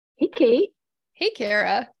Hey, Kate, Hey,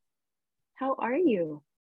 Kara. how are you?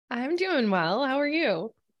 I'm doing well. How are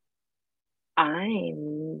you?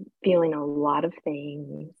 I'm feeling a lot of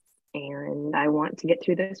things and I want to get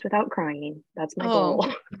through this without crying. That's my goal.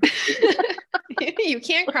 Oh, you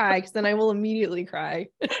can't cry because then I will immediately cry.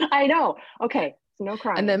 I know. Okay, so no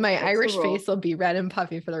And then crying. my That's the Irish rule. face will be red and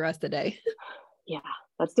puffy for the rest of the day. Yeah,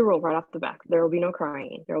 that's the rule right off the back. There will be no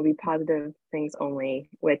crying. There will be positive things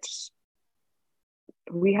only, which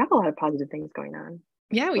we have a lot of positive things going on,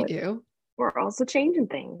 Yeah, we but do. we're also changing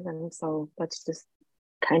things. And so that's just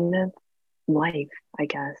kind of life, I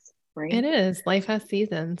guess, right? It is. Life has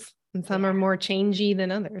seasons, and some Yeah. are more changey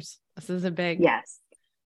than others. Yes.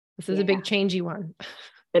 This is a Yeah. big changey one.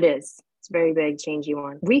 It is. It's a very big, changey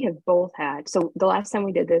one. We have both had, so the last time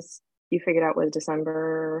we did this, you figured out was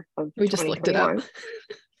December of We just looked it up. 2021.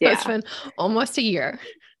 It's Yeah. been almost a year.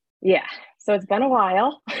 Yeah. So it's been a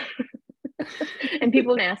while. And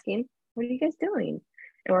people have been asking, what are you guys doing?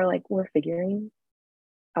 And we're like, we're figuring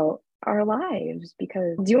out our lives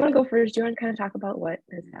because do you want to go first? Do you want to kind of talk about what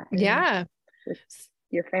has happened Yeah. with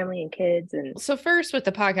your family and kids and So first with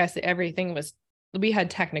the podcast, we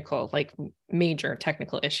had like major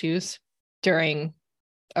technical issues during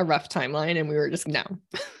a rough timeline and we were just no.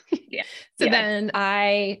 yeah. So Yes. then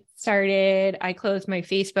I closed my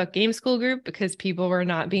Facebook game school group because people were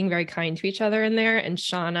not being very kind to each other in there. And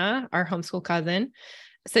Shauna, our homeschool cousin,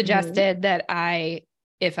 Mhm. suggested that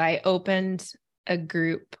if I opened a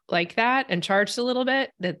group like that and charged a little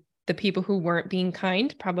bit, that the people who weren't being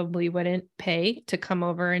kind probably wouldn't pay to come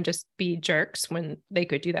over and just be jerks when they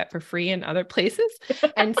could do that for free in other places.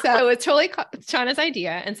 And so it's totally Shauna's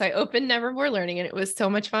idea. And so I opened Nevermore Learning and it was so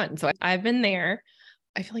much fun. So I've been there.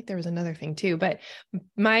 I feel like there was another thing too, but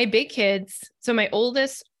my big kids, so my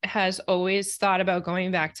oldest has always thought about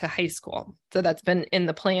going back to high school. So that's been in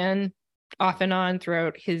the plan off and on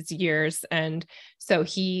throughout his years. And so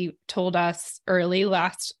he told us early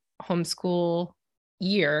last homeschool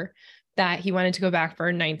year that he wanted to go back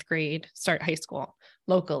for ninth grade, start high school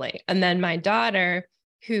locally. And then my daughter,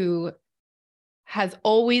 who has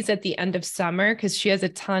always at the end of summer, because she has a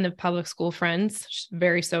ton of public school friends, she's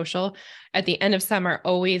very social, at the end of summer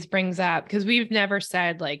always brings up, because we've never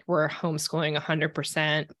said like we're homeschooling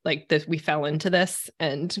 100%, like this, we fell into this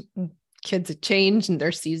and kids have changed and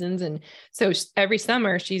their seasons. And so every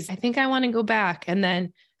summer I think I want to go back. And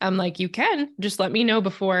then I'm like, you can just let me know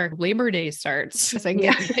before Labor Day starts so I can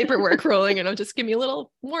Yeah. get the paperwork rolling and I'll just give me a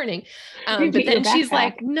little warning. You But get your then she's backpack.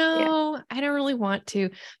 like, Yeah. no, I don't really want to.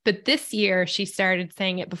 But this year she started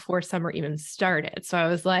saying it before summer even started. So I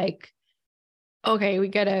was like, okay, we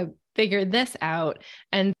got to figure this out.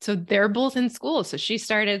 And so they're both in school. So she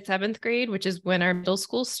started seventh grade, which is when our middle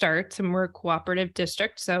school starts, and we're a cooperative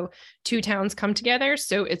district. So two towns come together.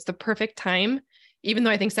 So it's the perfect time, even though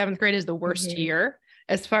I think seventh grade is the worst Mhm. year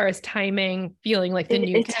as far as timing, feeling like the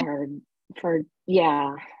new It's kid. hard for,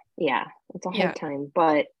 yeah, yeah, it's a Yeah. hard time,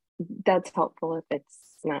 but that's helpful if it's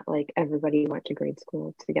not like everybody went to grade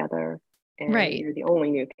school together and Right. you're the only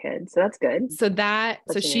new kid. So that's good So she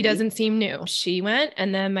opportunity. doesn't seem new. She went,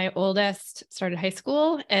 and then my oldest started high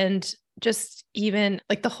school, and just even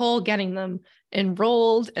like the whole getting them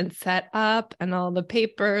enrolled and set up and all the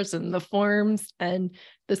papers and the forms and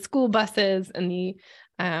the school buses and the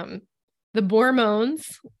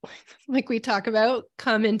hormones like we talk about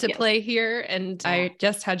come into Yes. play here. And Yeah. I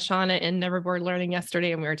just had Shauna in Neverboard Learning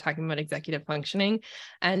yesterday, and we were talking about executive functioning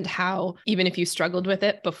and how even if you struggled with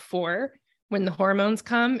it before, when the hormones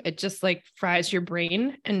come, it just like fries your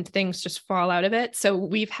brain and things just fall out of it. So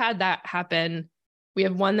we've had that happen. We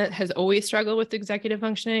have one that has always struggled with executive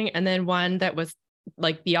functioning, and then one that was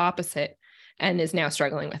like the opposite and is now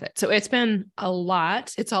struggling with it. So it's been a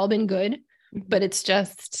lot. It's all been good, Mhm. but it's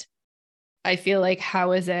just, I feel like,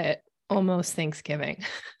 how is it almost Thanksgiving?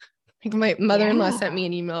 Like my mother-in-law sent Yeah, me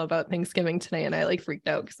an email about Thanksgiving today and I like freaked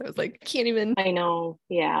out because I was like, can't even. I know.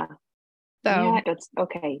 Yeah. Yeah, So that's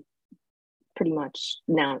okay. Pretty much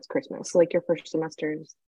now it's Christmas. So like your first semester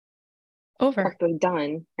is over. practically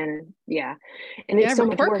done. And yeah. And Yeah, it's so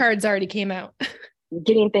much report work cards already came out.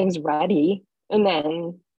 getting things ready. And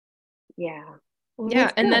then, yeah. Well, Yeah.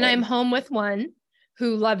 that's And then I'm good. home with one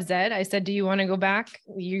who loves it. I said, do you want to go back?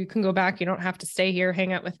 You can go back. You don't have to stay here,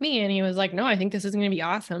 hang out with me. And he was like, no, I think this is going to be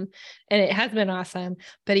awesome. And it has been awesome.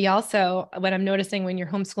 But he also, what I'm noticing when you're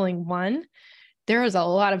homeschooling one, there is a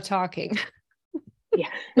lot of talking, Yeah.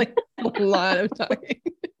 like a lot of talking.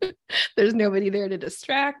 There's nobody there to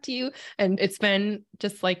distract you. And it's been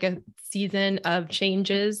just like a season of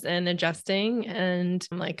changes and adjusting. And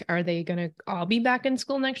I'm like, are they going to all be back in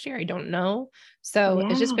school next year? I don't know. So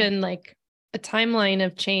it's just Yeah. been like a timeline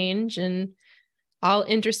of change and all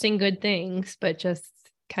interesting, good things, but just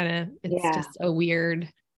kind of, it's just a weird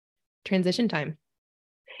transition time.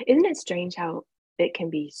 Isn't it strange how it can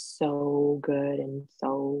be so good and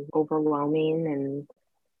so overwhelming and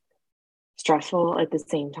stressful at the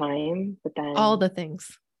same time? But then all the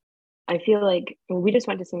things. I feel like we just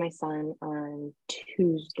went to see my son on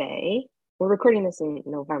Tuesday. We're recording this in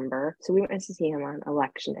November. So we went to see him on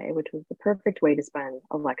election day, which was the perfect way to spend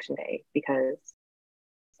election day because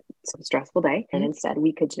it's a stressful day. And instead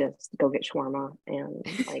we could just go get shawarma and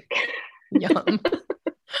like yum.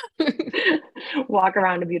 Walk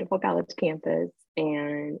around a beautiful college campus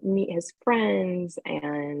and meet his friends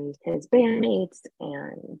and his bandmates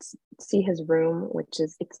and see his room, which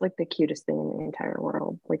is, it's like the cutest thing in the entire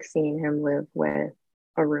world. Like seeing him live with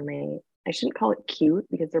a roommate. I shouldn't call it cute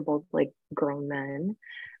because they're both like grown men,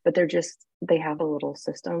 but they have a little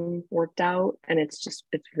system worked out and it's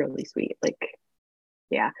really sweet. Like,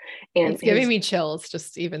 yeah. And it's giving me chills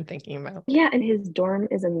just even thinking about. Yeah. And his dorm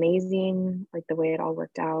is amazing. Like the way it all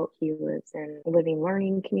worked out. He lives in a living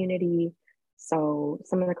learning community. So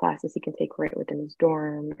some of the classes he can take right within his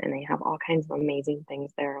dorm, and they have all kinds of amazing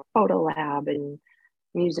things there, photo lab and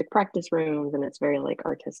music practice rooms. And it's very like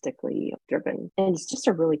artistically driven. And it's just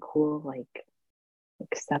a really cool, like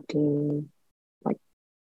accepting, like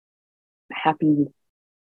happy,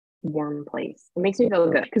 warm place. It makes me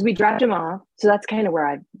feel good because we dropped him off. So that's kind of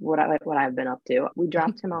where what I've been up to. We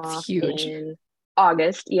dropped him off in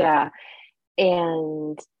August, yeah,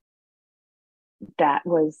 and that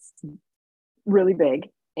was really big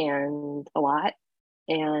and a lot.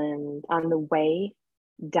 And on the way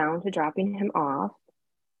down to dropping him off,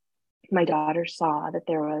 my daughter saw that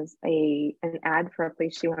there was an ad for a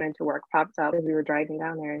place she wanted to work popped up as we were driving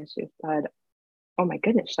down there, and she said, "Oh my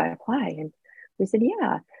goodness, should I apply?" And we said,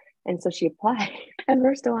 "Yeah." And so she applied. And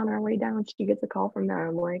we're still on our way down. She gets a call from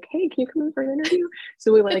them like, "Hey, can you come in for an interview?"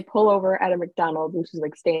 So we like pull over at a McDonald's, and she's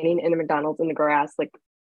like standing in a McDonald's in the grass, like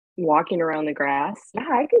walking around the grass. "Yeah,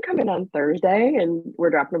 I can come in on Thursday." And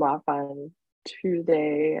we're dropping them off on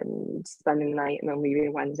Tuesday and spending the night and then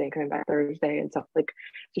leaving Wednesday, coming back Thursday. And so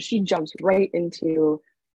she jumps right into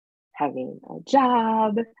having a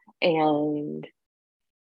job, and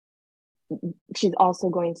she's also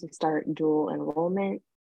going to start dual enrollment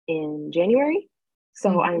in January.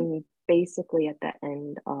 So I'm basically at the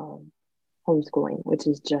end of homeschooling, which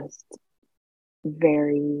is just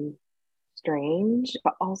very strange,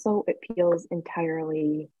 but also it feels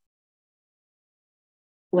entirely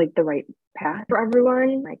like the right path for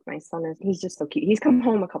everyone. Like my son he's just so cute. He's come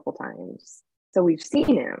home a couple times. So we've seen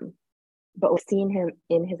him, but we've seen him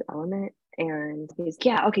in his element. And he's,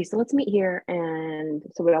 "Yeah, okay, so let's meet here." And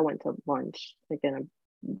so we all went to lunch, like in a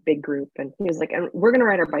big group. And he was like, "And we're gonna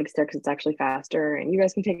ride our bikes there because it's actually faster, and you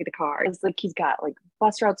guys can take the car." It's like he's got like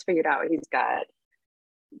bus routes figured out. He's got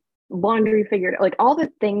laundry figured out, like all the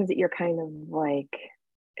things that you're kind of like,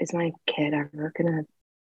 is my kid ever gonna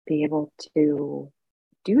be able to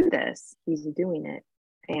do this? He's doing it,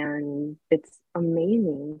 and it's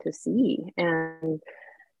amazing to see. And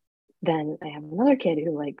then I have another kid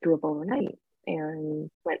who like grew up overnight and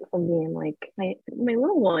went from being like my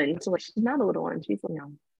little one to like, she's not a little one. She's,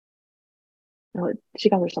 she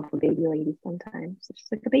calls herself a baby lady sometimes. So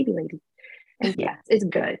she's like a baby lady. And yeah, it's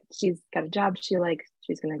good. She's got a job she likes.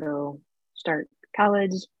 She's going to go start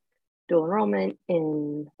college, dual enrollment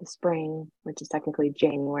in the spring, which is technically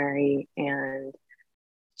January. And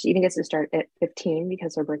she even gets to start at 15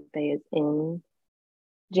 because her birthday is in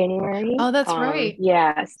January. Oh, that's right.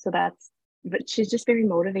 Yeah. So but she's just very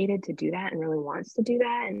motivated to do that and really wants to do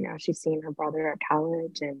that. And now she's seeing her brother at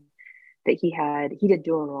college, and that he did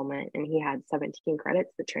dual enrollment, and he had 17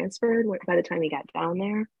 credits that transferred by the time he got down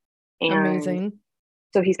there. And amazing.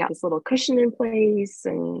 So he's got this little cushion in place,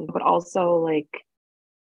 but also like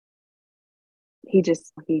he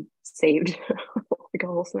saved like a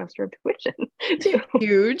whole semester of tuition too.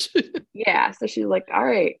 Huge. Yeah. So she's like, "All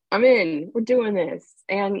right, I'm in, we're doing this."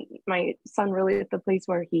 And my son really, at the place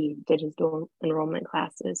where he did his dual enrollment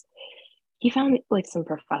classes, he found like some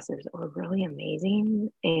professors that were really amazing.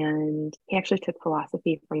 And he actually took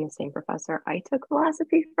philosophy from the same professor I took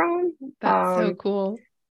philosophy from. That's so cool.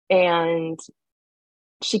 And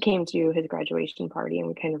she came to his graduation party and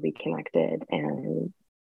we kind of reconnected, and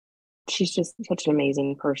she's just such an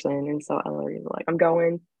amazing person. And so Ellery's like,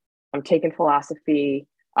 I'm taking philosophy.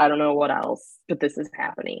 I don't know what else, but this is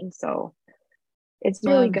happening. So it's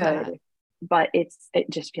really good. That. But it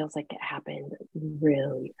just feels like it happened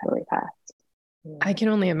really, really fast. Yeah. I can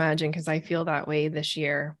only imagine, because I feel that way this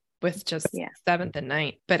year with just 7th and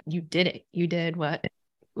 9th. But you did it. You did what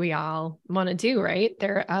we all want to do, right?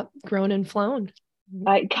 They're up, grown and flown.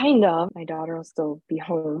 I kind of, my daughter will still be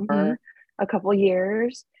home Mm-hmm. for a couple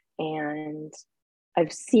years. And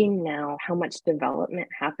I've seen now how much development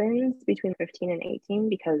happens between 15 and 18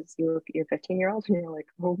 because you look at your 15-year-old and you're like,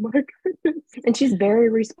 oh my goodness. And she's very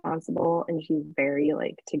responsible and she's very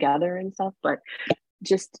like together and stuff. But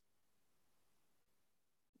just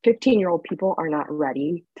 15-year-old people are not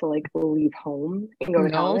ready to like leave home and go to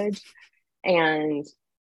No. college. And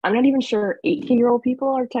I'm not even sure 18-year-old people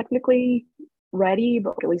are technically ready,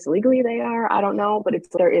 but at least legally they are. I don't know, but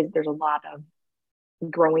there's a lot of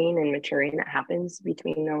growing and maturing that happens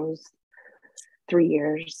between those 3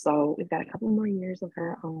 years. So we've got a couple more years of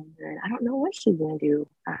her own, and I don't know what she's gonna do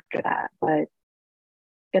after that, but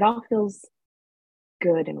it all feels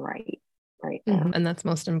good and right now. And that's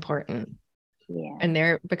most important. Yeah. And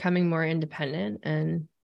they're becoming more independent and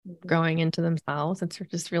growing into themselves. It's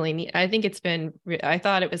just really neat. I think I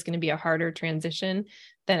thought it was going to be a harder transition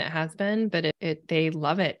than it has been, but they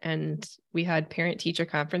love it. And we had parent teacher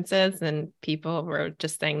conferences and people were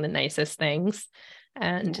just saying the nicest things.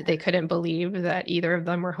 And they couldn't believe that either of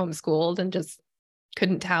them were homeschooled and just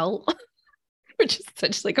couldn't tell, which is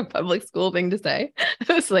such like a public school thing to say.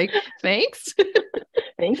 I was like, thanks.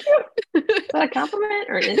 Thank you. Is that a compliment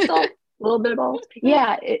or an insult? A little bit of both.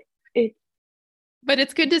 Yeah, it But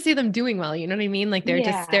it's good to see them doing well. You know what I mean? Like they're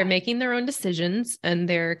yeah. making their own decisions and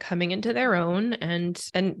they're coming into their own.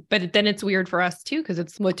 But then it's weird for us too, because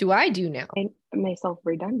it's what do I do now? I myself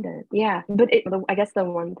redundant. Yeah. But I guess the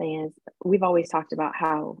one thing is we've always talked about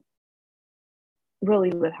how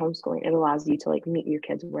really with homeschooling, it allows you to like meet your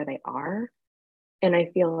kids where they are. And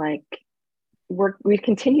I feel like we've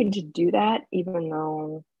continued to do that, even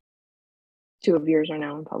though two of yours are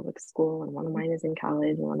now in public school and one of mine is in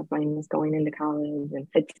college and one of mine is going into college. And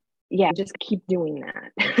it's, yeah, just keep doing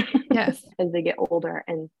that. Yes. As they get older.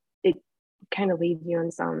 And it kind of leads you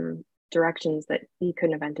in some directions that you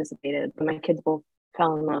couldn't have anticipated. But my kids both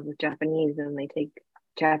fell in love with Japanese and my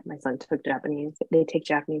son took Japanese. They take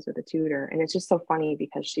Japanese with a tutor. And it's just so funny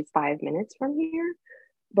because she's 5 minutes from here.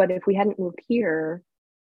 But if we hadn't moved here,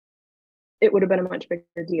 it would have been a much bigger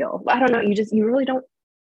deal. I don't know. You really don't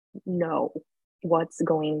know what's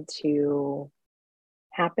going to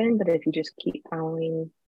happen. But if you just keep following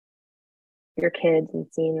your kids and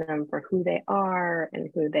seeing them for who they are and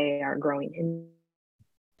who they are growing in.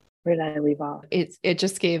 Where did I leave off? It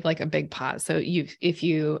just gave like a big pause. So who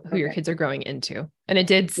your kids are growing into. And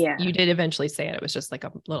Yeah. You did eventually say it. It was just like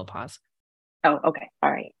a little pause. Oh, okay.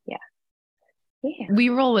 All right. Yeah. Yeah. We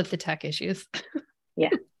roll with the tech issues. Yeah.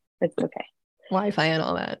 It's okay. Wi-Fi and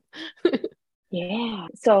all that. Yeah.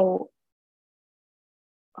 So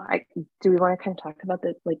do we want to kind of talk about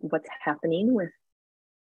what's happening with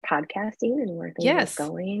podcasting and where things are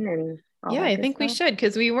going and all that I think we should,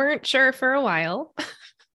 because we weren't sure for a while.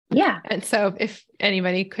 Yeah. And so if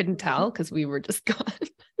anybody couldn't tell, because we were just gone.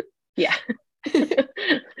 Yeah.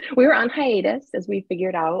 We were on hiatus as we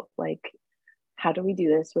figured out like how do we do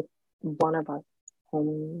this with one of us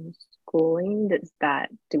homeschooling?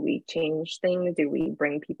 Do we change things? Do we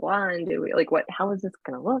bring people on? Do we how is this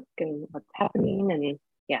gonna look and what's happening? And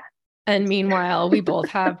yeah. And meanwhile, we both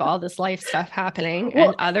have all this life stuff happening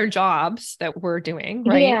and other jobs that we're doing,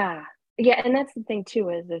 right? Yeah. Yeah. And that's the thing too,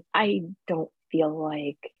 is that I don't feel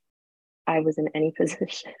like I was in any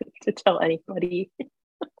position to tell anybody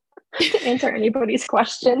to answer anybody's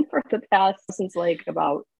question for the past since like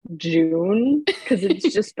about June, because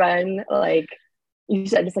it's just been like you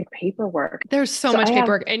said, it's like paperwork. There's so much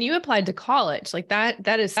paperwork, and you applied to college like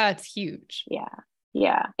that's huge.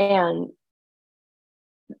 Yeah. And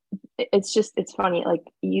it's funny, like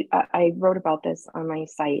I wrote about this on my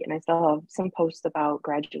site and I still have some posts about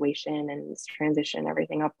graduation and this transition,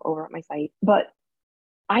 everything up over at my site. But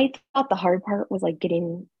I thought the hard part was like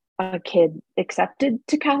getting a kid accepted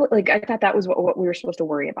to college. Like I thought that was what we were supposed to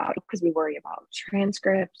worry about, because we worry about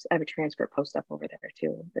transcripts. I have a transcript post up over there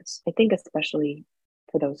too. I think especially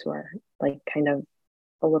for those who are like kind of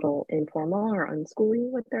a little informal or unschooling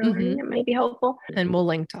with their learning, it might be helpful. And we'll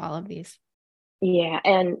link to all of these. Yeah.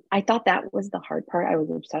 And I thought that was the hard part. I was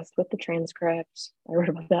obsessed with the transcript. I wrote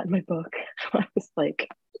about that in my book. I was like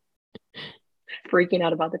freaking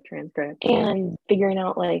out about the transcript and figuring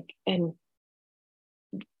out and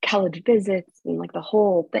college visits and like the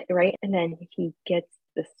whole thing, right? And then he gets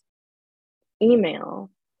this email.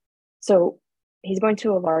 So he's going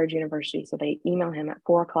to a large university. So they email him at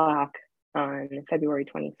 4:00 on February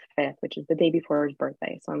 25th, which is the day before his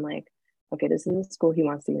birthday. So I'm like, okay, this is the school he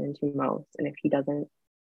wants to get into most. And if he doesn't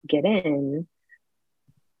get in,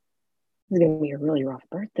 it's going to be a really rough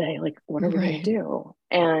birthday. Like, what are we going to do?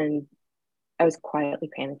 And I was quietly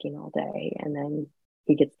panicking all day. And then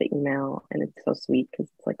he gets the email, and it's so sweet because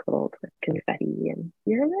it's like little confetti and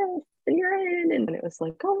you're this and you're in. And it was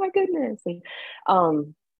like, oh my goodness. And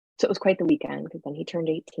so it was quite the weekend because then he turned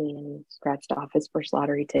 18 and he scratched off his first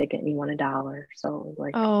lottery ticket and he won $1. So it was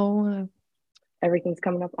like, Oh, everything's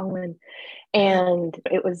coming up all in. And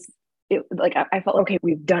it like I felt okay,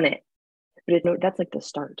 we've done it. But that's like the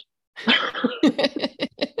start.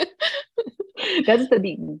 That's the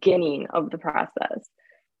beginning of the process.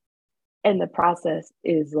 And the process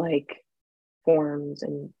is like forms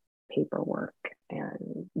and paperwork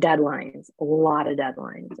and deadlines, a lot of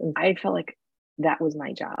deadlines. And I felt like that was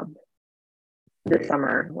my job this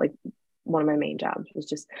summer. Like one of my main jobs was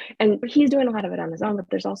just, and he's doing a lot of it on his own, but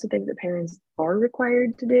there's also things that parents are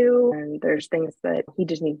required to do. And there's things that he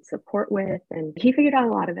just needs support with. And he figured out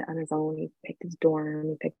a lot of it on his own. He picked his dorm,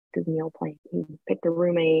 he picked his meal plan, he picked a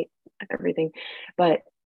roommate, everything. But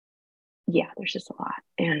yeah, there's just a lot.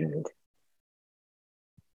 And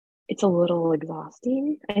it's a little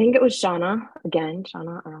exhausting. I think it was Shauna,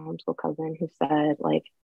 our homeschool cousin, who said like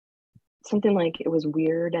something like it was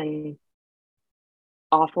weird and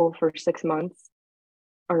awful for 6 months,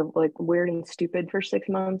 or like weird and stupid for 6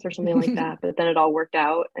 months or something like that. But then it all worked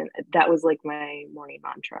out. And that was like my morning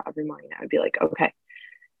mantra. Every morning I would be like, okay,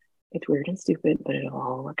 it's weird and stupid, but it'll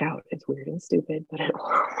all work out. It's weird and stupid, but it'll all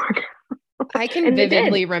work out. I can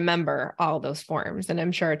vividly remember all those forms, and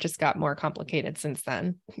I'm sure it just got more complicated since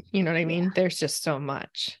then. You know what I mean? Yeah. There's just so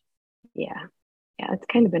much. Yeah. Yeah. It's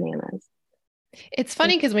kind of bananas. It's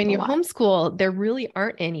funny because when you homeschool, there really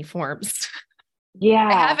aren't any forms. Yeah.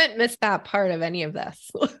 I haven't missed that part of any of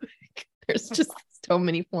this. There's just so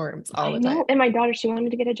many forms all the time. And my daughter, she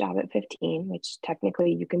wanted to get a job at 15, which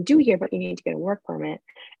technically you can do here, but you need to get a work permit.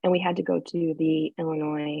 And we had to go to the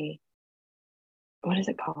Illinois, what is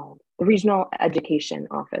it called? The regional education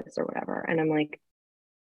office or whatever. And I'm like,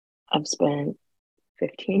 I've spent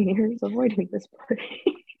 15 years avoiding this place.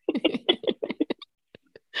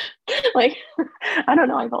 Like, I don't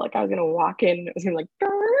know. I felt like I was going to walk in. It was going to be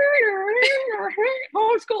like,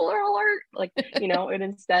 homeschooler alert. Like, and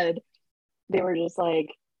instead they were just like,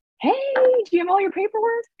 hey, do you have all your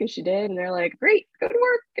paperwork? Because she did. And they're like, great, go to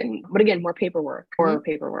work. But again, more paperwork,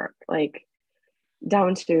 like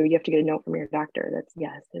down to you have to get a note from your doctor that's,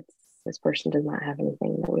 yes, this person does not have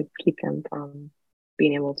anything that would keep them from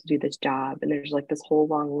being able to do this job. And there's like this whole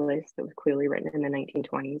long list that was clearly written in the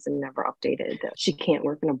 1920s and never updated. She can't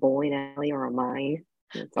work in a bowling alley or a mine.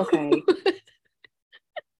 It's okay.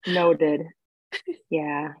 Noted.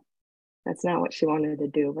 Yeah, that's not what she wanted to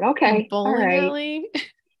do, but okay. All right. Alley?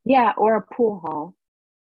 Yeah, or a pool hall,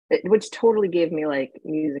 which totally gave me like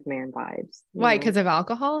Music Man vibes. Why? Because of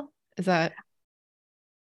alcohol? Is that?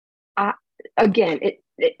 Again,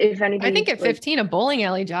 if anybody, I think at 15, a bowling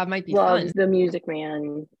alley job might be loves fun. The Music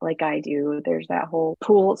Man like I do. There's that whole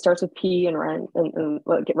pool. It starts with P and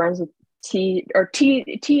it rhymes with T, or T.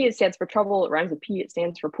 It stands for trouble. It rhymes with P. It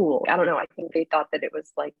stands for pool. I don't know. I think they thought that it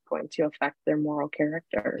was like going to affect their moral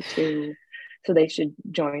character too, so they should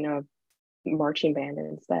join a marching band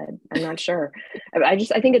instead. I'm not sure. I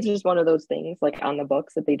think it's just one of those things like on the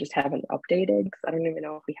books that they just haven't updated, because I don't even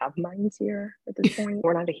know if we have mines here at this point.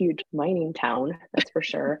 We're not a huge mining town, that's for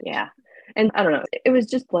sure. Yeah. And I don't know, it was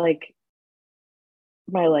just like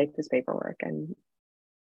my life is paperwork. And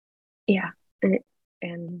yeah.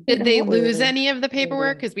 And did they lose any of the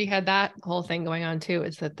paperwork? Because we had that whole thing going on too,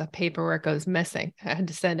 is that the paperwork goes missing. I had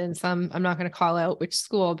to send in some, I'm not going to call out which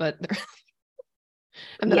school, but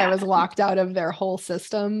and then I was locked out of their whole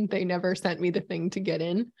system. They never sent me the thing to get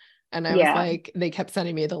in. And I was like, they kept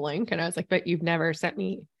sending me the link. And I was like, but you've never sent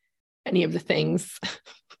me any of the things.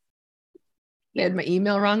 They had my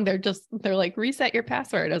email wrong. They're like, reset your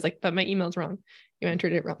password. I was like, but my email's wrong. You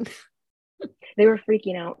entered it wrong. They were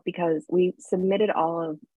freaking out because we submitted all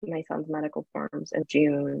of my son's medical forms in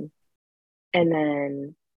June. And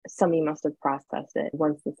then somebody must have processed it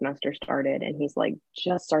once the semester started, and he's like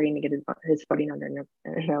just starting to get his footing under him,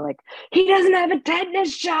 and they're like, he doesn't have a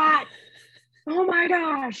tetanus shot. Oh my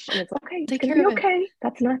gosh. And it's okay, it's gonna be okay.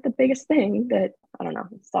 That's not the biggest thing. That I don't know.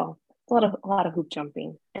 So it's a lot of hoop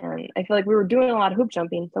jumping, and I feel like we were doing a lot of hoop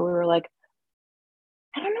jumping, so we were like,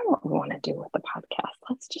 I don't know what we want to do with the podcast.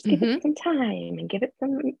 Let's just give it some time and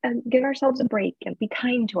give ourselves a break and be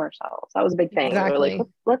kind to ourselves. That was a big thing. Exactly. We were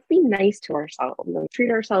like, let's be nice to ourselves and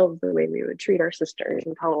treat ourselves the way we would treat our sisters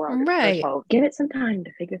and tell ourselves, give it some time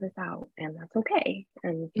to figure this out, and that's okay.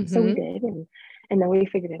 And so we did, and then we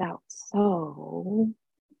figured it out. So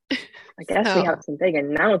I guess we have some big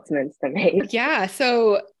announcements to make. Yeah.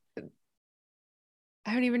 So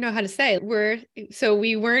I don't even know how to say.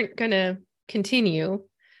 We weren't gonna continue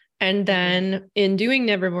And then in doing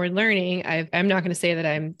Nevermore Learning, I'm not going to say that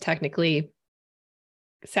I'm technically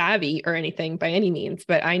savvy or anything by any means,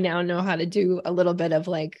 but I now know how to do a little bit of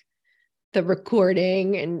like the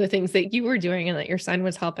recording and the things that you were doing and that your son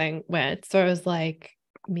was helping with. So I was like,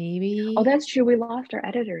 maybe. Oh, that's true. We lost our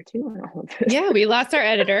editor too on all of this. Yeah, we lost our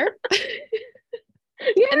editor.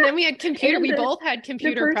 Yeah. And then we had we both had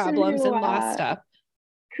computer problems and lost stuff.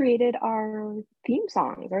 Created our theme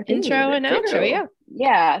songs, our theme intro and outro. Yeah.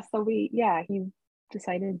 Yeah. So he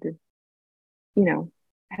decided to,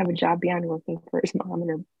 have a job beyond working for his mom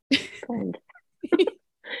and her friend.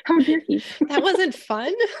 How dare he? That wasn't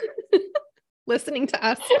fun. Listening to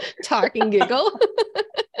us talk and giggle.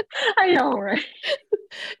 I know, right?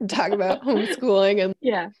 Talk about homeschooling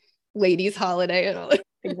and ladies' holiday and all that.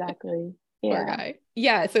 Exactly. Poor guy.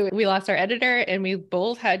 Yeah. So we lost our editor and we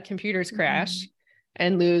both had computers crash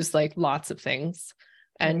and lose like lots of things.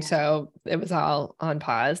 And so it was all on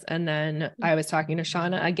pause. And then I was talking to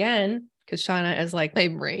Shauna again, because Shauna is like my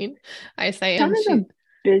brain. I say, Shauna's a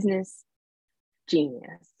business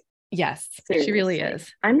genius. Yes, seriously. She really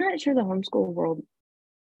is. I'm not sure the homeschool world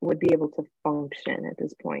would be able to function at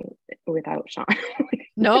this point without Shauna.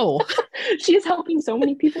 No. She's helping so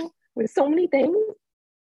many people with so many things.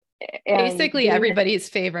 Basically everybody's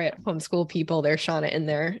favorite homeschool people, there's Shauna in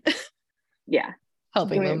there. Yeah.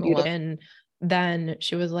 Helping them along. And then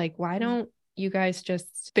she was like, why don't you guys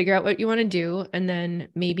just figure out what you want to do and then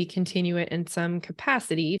maybe continue it in some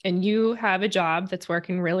capacity? And you have a job that's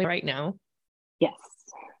working really right now. Yes,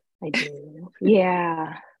 I do.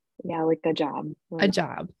 Yeah, like a job. A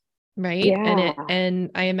job, right? Yeah.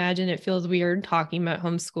 And I imagine it feels weird talking about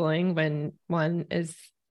homeschooling when one is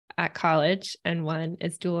at college and one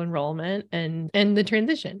is dual enrollment and the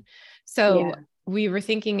transition. So we were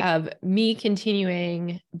thinking of me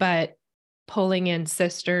continuing, but pulling in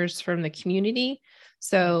sisters from the community.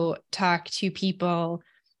 So talk to people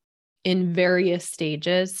in various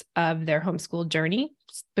stages of their homeschool journey,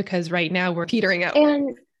 because right now we're petering out.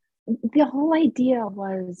 And the whole idea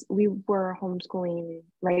was we were homeschooling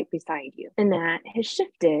right beside you, and that has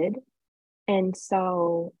shifted. And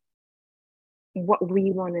so what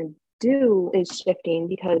we want to do is shifting,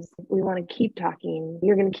 because we want to keep talking.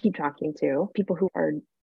 You're going to keep talking to people who are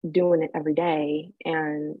doing it every day.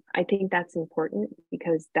 And I think that's important,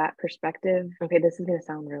 because that perspective, okay, this is going to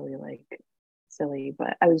sound really like silly,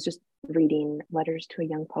 but I was just reading Letters to a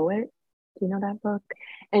Young Poet. Do you know that book?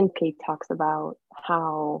 And Kate talks about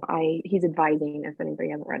how he's advising, if anybody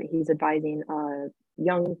hasn't read it, he's advising a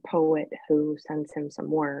young poet who sends him some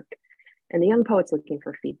work. And the young poet's looking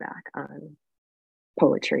for feedback on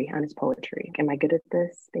his poetry. Am I good at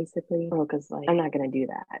this, basically? Because I'm not going to do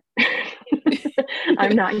that.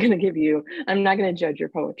 I'm not going to judge your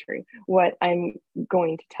poetry. What I'm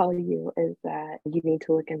going to tell you is that you need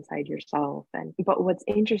to look inside yourself. But what's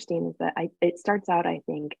interesting is that it starts out, I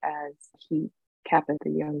think, as Kappa,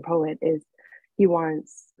 the young poet, is he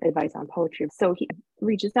wants advice on poetry. So he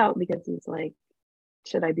reaches out because he's like,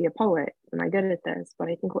 should I be a poet? Am I good at this? But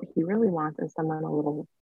I think what he really wants is someone a little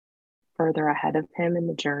further ahead of him in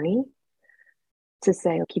the journey to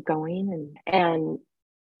say, keep going. And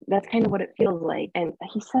that's kind of what it feels like. And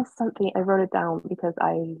he says something, I wrote it down because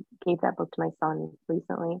I gave that book to my son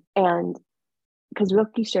recently. And because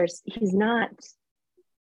Rilke shares, he's not,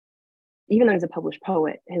 even though he's a published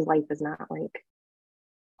poet, his life is not like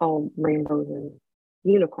all rainbows and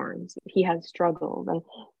unicorns. He has struggles. And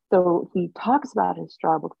so he talks about his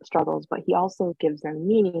struggles, but he also gives them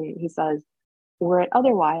meaning. He says, were it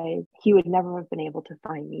otherwise, he would never have been able to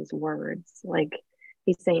find these words. Like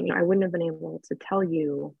he's saying, I wouldn't have been able to tell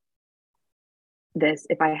you this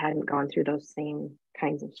if I hadn't gone through those same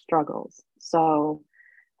kinds of struggles. So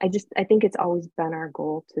I think it's always been our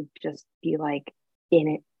goal to just be like in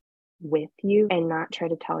it with you and not try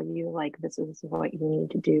to tell you like, this is what you need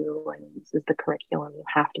to do and this is the curriculum you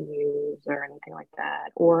have to use or anything like that.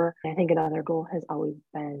 Or I think another goal has always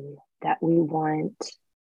been that we wanted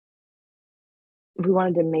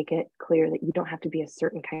to make it clear that you don't have to be a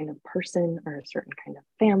certain kind of person or a certain kind of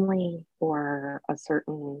family or a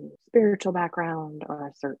certain spiritual background or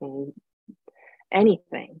a certain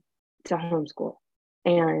anything to homeschool.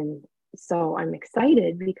 And so I'm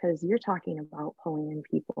excited because you're talking about pulling in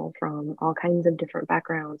people from all kinds of different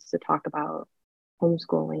backgrounds to talk about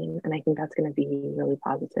homeschooling. And I think that's going to be really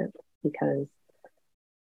positive because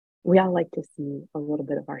we all like to see a little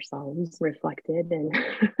bit of ourselves reflected and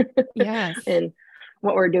in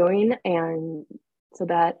what we're doing. And so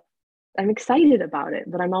that I'm excited about it,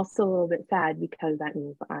 but I'm also a little bit sad because that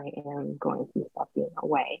means I am going to be stepping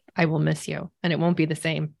away. I will miss you and it won't be the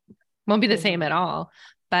same. Won't be the same at all.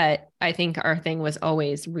 But I think our thing was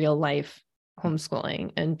always real life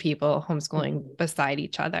homeschooling and people homeschooling beside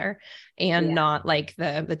each other, and not like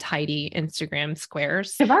the tidy Instagram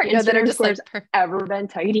squares. Have our Instagram that are just squares like ever been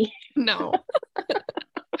tidy? No.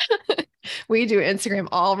 We do Instagram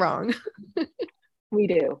all wrong. We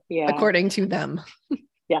do. Yeah. According to them.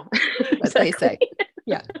 Yeah. What they say.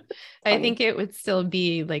 Yeah. I Funny. think it would still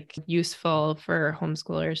be like useful for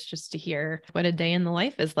homeschoolers just to hear what a day in the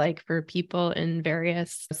life is like for people in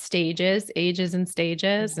various stages, ages and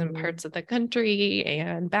stages, and parts of the country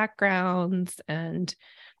and backgrounds and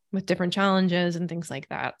with different challenges and things like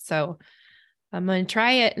that. So I'm going to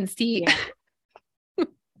try it and see. Yeah.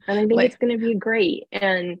 And I think it's going to be great.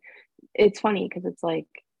 And it's funny because it's like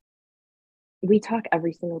we talk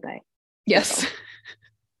every single day. Yes.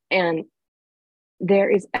 And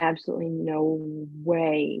there is absolutely no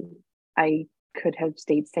way I could have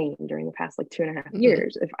stayed sane during the past like 2.5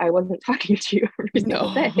 years if I wasn't talking to you every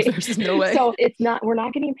single day. There's no way. So we're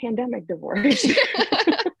not getting pandemic divorce.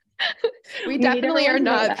 We definitely are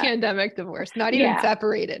not pandemic divorced, not even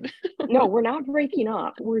separated. No, we're not breaking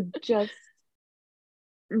up. We're just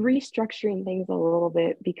restructuring things a little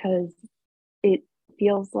bit because it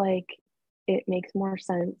feels like it makes more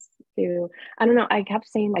sense to, I don't know, I kept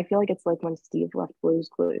saying, I feel like it's like when Steve left Blue's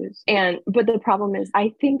Clues. But the problem is,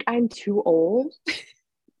 I think I'm too old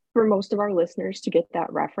for most of our listeners to get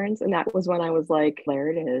that reference. And that was when I was like, there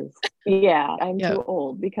it is. Yeah, I'm too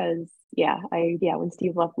old because when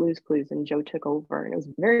Steve left Blue's Clues and Joe took over, and it was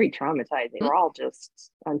very traumatizing. We're all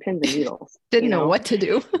just on pins and needles. Didn't know what to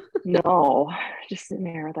do. No, just sitting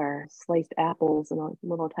there with our sliced apples and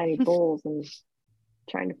little tiny bowls and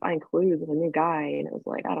trying to find clues with a new guy. And it was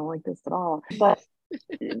like, I don't like this at all. But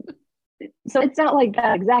so it's not like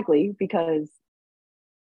that exactly, because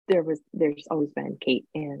there's always been Kate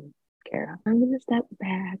and Kara. I'm going to step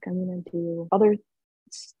back. I'm going to do other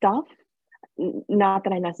stuff. Not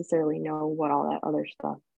that I necessarily know what all that other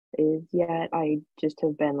stuff is yet. I just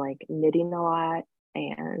have been like knitting a lot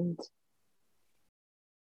and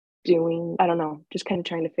doing, I don't know, just kind of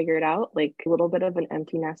trying to figure it out, like a little bit of an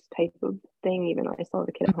empty nest type of thing, even though I still have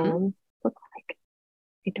a kid at home. Look, like,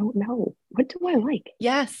 I don't know. What do I like?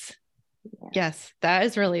 Yes. Yes, that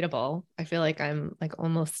is relatable. I feel like I'm like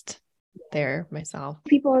almost there myself.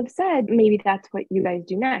 People have said maybe that's what you guys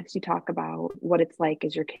do next. You talk about what it's like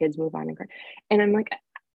as your kids move on, and I'm like,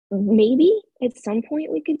 maybe at some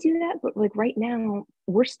point we could do that, but like right now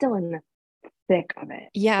we're still in the thick of it.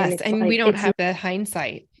 Yes, and we don't have the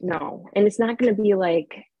hindsight. No, and it's not going to be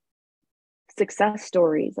like success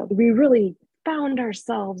stories of we really found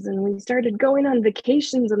ourselves and we started going on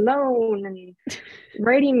vacations alone and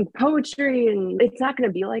writing poetry, and it's not going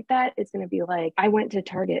to be like that. It's going to be like, I went to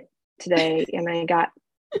Target today and I got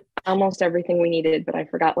almost everything we needed, but I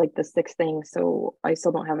forgot like the 6th thing, so I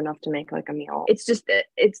still don't have enough to make like a meal. It's just a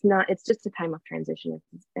time of transition,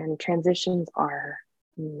 and transitions are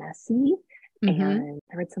messy. And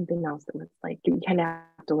I read something else that was like, you kind of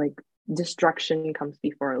have to like, destruction comes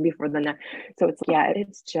before the next. So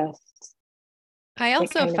it's just, I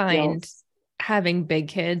also find having big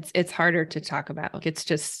kids, it's harder to talk about. It's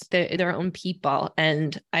just their own people.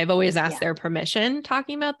 And I've always asked their permission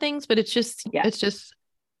talking about things, but it's just,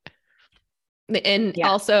 and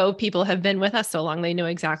also people have been with us so long, they know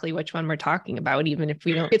exactly which one we're talking about, even if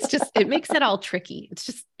we don't. It's just, it makes it all tricky.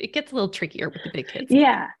 It gets a little trickier with the big kids.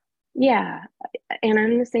 Yeah. And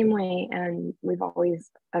I'm the same way. And I've always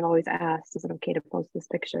asked, is it okay to post this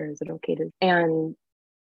picture? Is it okay to, and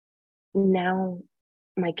now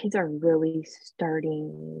my kids are really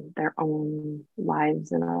starting their own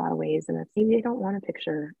lives in a lot of ways. And it's, maybe they don't want a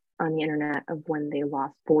picture on the internet of when they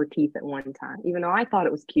lost 4 teeth at one time, even though I thought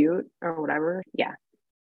it was cute or whatever. Yeah,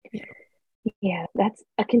 that's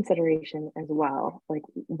a consideration as well. Like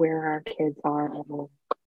where our kids are,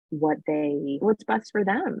 what's best for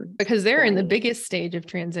them, because they're in the biggest stage of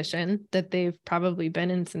transition that they've probably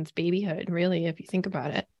been in since babyhood, really, if you think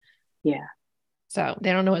about it. So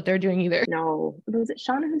they don't know what they're doing either. No, was it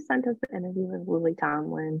Shauna who sent us the interview with Lily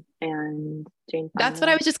Tomlin and Jane Fonda? That's what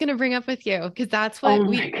I was just going to bring up with you, because that's what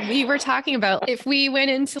we were talking about. If we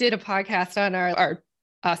went into did a podcast on our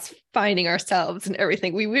us finding ourselves and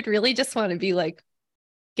everything, we would really just want to be like,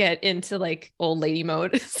 get into like old lady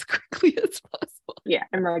mode as quickly as possible. Yeah,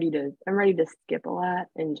 I'm ready to skip a lot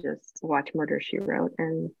and just watch Murder, She Wrote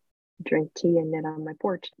and drink tea and knit on my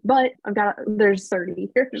porch. But there's 30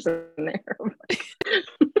 years in there.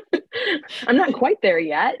 I'm not quite there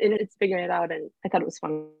yet, and it's figuring it out. And I thought it was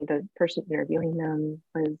fun. The person interviewing them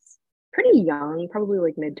was pretty young, probably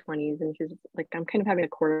like mid-20s, and she was like, I'm kind of having a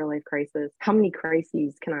quarter life crisis. How many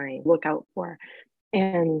crises can I look out for?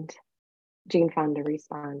 And Jane Fonda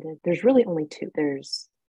responded, there's really only two. There's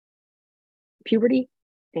puberty,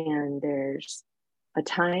 and there's a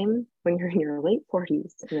time when you're in your late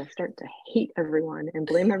 40s and you'll start to hate everyone and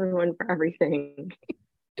blame everyone for everything.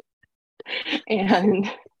 And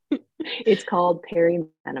it's called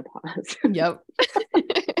perimenopause. Yep.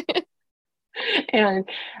 And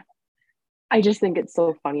I just think it's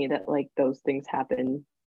so funny that like those things happen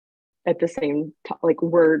at the same time. Like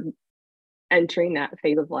we're entering that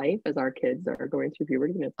phase of life as our kids are going through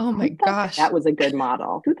puberty. And Oh my gosh. that was a good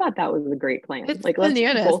model. Who thought that was a great plan? It's like let's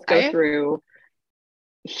bananas. both go through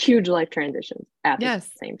huge life transitions at the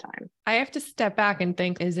same time. I have to step back and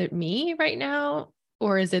think, is it me right now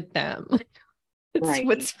or is it them? It's right.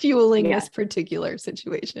 What's fueling this particular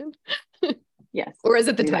situation. Yes. Or is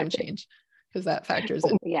it the time change? Because that factors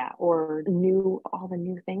in. Yeah. Or all the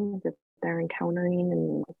new things that they're encountering.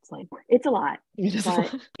 And it's like, it's a lot.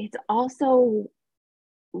 But it's also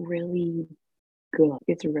really good.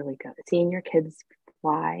 It's really good. Seeing your kids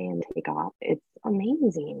fly and take off, it's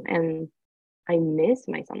amazing. And I miss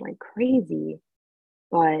my son like crazy.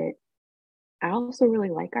 But I also really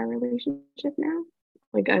like our relationship now.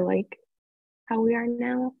 Like I like how we are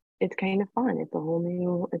now. It's kind of fun. It's a whole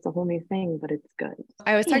new thing, but it's good.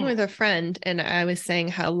 I was talking with a friend and I was saying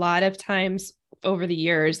how a lot of times over the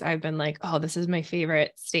years, I've been like, oh, this is my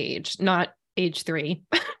favorite stage, not age 3,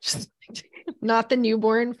 not the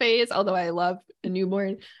newborn phase, although I love a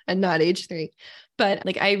newborn, and not age 3. But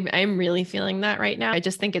like, I'm really feeling that right now. I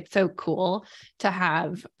just think it's so cool to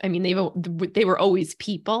have, I mean, they were always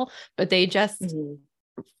people, but they just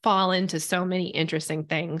fall into so many interesting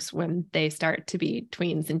things when they start to be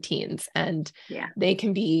tweens and teens, and they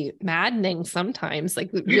can be maddening sometimes,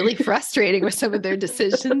 like really frustrating with some of their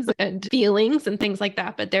decisions and feelings and things like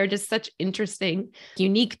that. But they're just such interesting,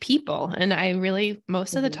 unique people. And I really,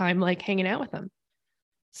 most of the time, like hanging out with them.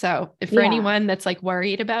 So if for anyone that's like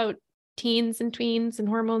worried about teens and tweens and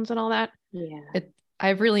hormones and all that,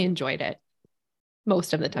 I've really enjoyed it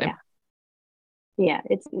most of the time. Yeah,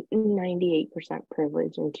 it's 98%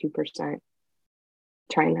 privilege and 2%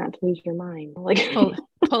 trying not to lose your mind. Like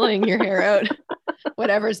pulling your hair out,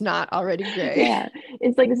 whatever's not already gray. Yeah,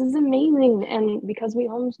 it's like, this is amazing. And because we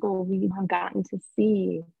homeschool, we have gotten to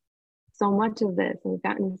see so much of this, and we've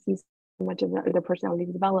gotten to see so much of the personality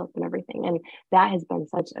develop and everything. And that has been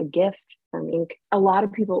such a gift for me. A lot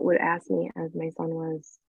of people would ask me as my son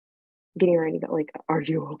was getting ready to like, are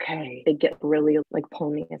you okay? They get really like,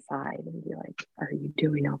 pull me aside and be like, are you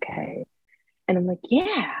doing okay? And I'm like,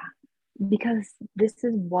 yeah, because this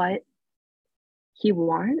is what he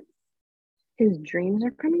wants. His dreams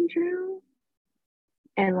are coming true.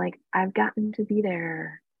 And like, I've gotten to be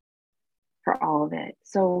there for all of it.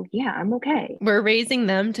 So yeah, I'm okay. We're raising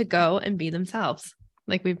them to go and be themselves,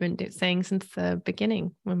 like we've been saying since the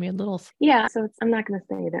beginning when we had littles. Yeah. So I'm not going to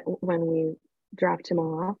say that when we dropped him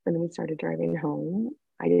off and then we started driving home,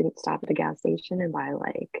 I didn't stop at the gas station and buy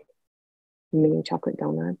like mini chocolate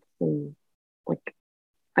donuts and like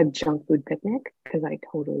a junk food picnic, because I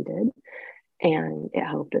totally did. And it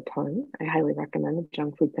helped a ton. I highly recommend the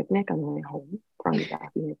junk food picnic on the way home from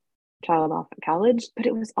dropping your child off at college. But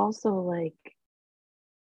it was also like,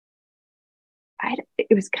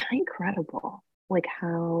 it was kind of incredible, like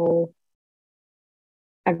how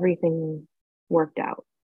everything worked out.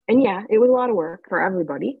 And yeah, it was a lot of work for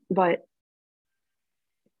everybody, but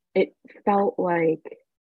it felt like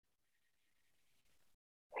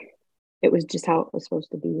it was just how it was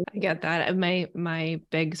supposed to be. I get that. My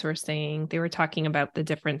bigs were saying, they were talking about the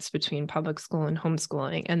difference between public school and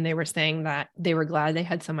homeschooling. And they were saying that they were glad they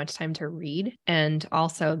had so much time to read. And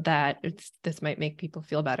also that this might make people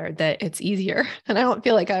feel better, that it's easier. And I don't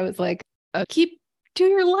feel like I was like a do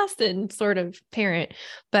your lesson sort of parent,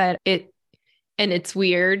 but it's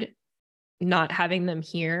weird not having them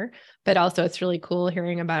here, but also it's really cool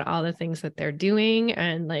hearing about all the things that they're doing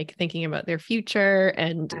and like thinking about their future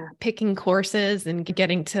and picking courses and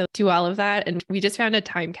getting to do all of that. And we just found a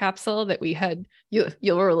time capsule that we had,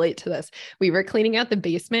 you'll relate to this. We were cleaning out the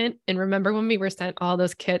basement, and remember when we were sent all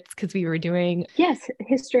those kits because we were doing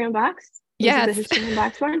History Unboxed. Yes. The History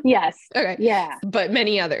Unboxed one. Yes. Okay. Yeah. But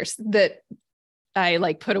many others that I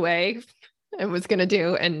like put away and was going to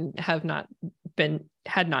do and had not.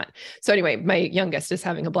 So anyway, my youngest is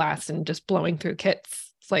having a blast and just blowing through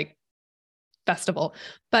kits. It's like festival.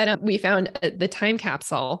 But we found the time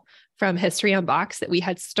capsule from History Unboxed that we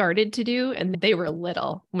had started to do. And they were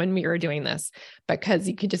little when we were doing this, because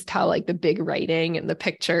you could just tell like the big writing and the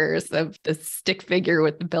pictures of the stick figure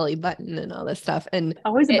with the belly button and all this stuff. And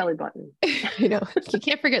always a belly button. You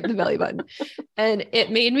can't forget the belly button. And it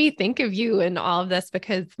made me think of you and all of this,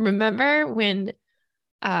 because remember when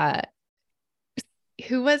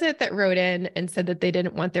who was it that wrote in and said that they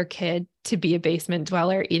didn't want their kid to be a basement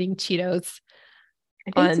dweller eating Cheetos?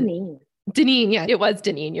 I think it's me. Deneen, yeah, it was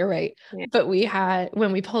Deneen, you're right. Yeah. But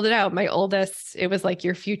when we pulled it out, my oldest, it was like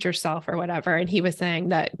your future self or whatever. And he was saying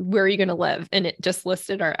that, where are you going to live? And it just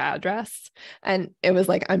listed our address. And it was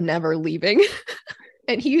like, I'm never leaving.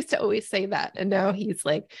 And he used to always say that. And now he's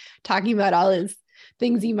like talking about all his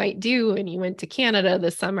things he might do. And he went to Canada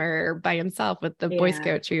this summer by himself with the Boy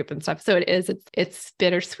Scout troop and stuff. So it's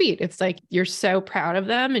bittersweet. It's like, you're so proud of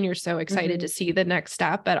them and you're so excited to see the next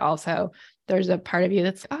step, but also there's a part of you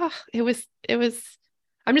that's, it was,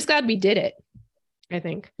 I'm just glad we did it, I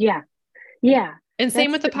think. Yeah. Yeah. And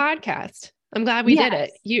same with the podcast. I'm glad we did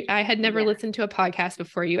it. I had never listened to a podcast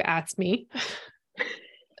before you asked me.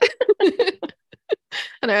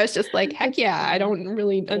 And I was just like, heck yeah, I don't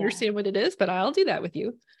really understand what it is, but I'll do that with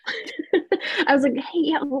you. I was like, hey,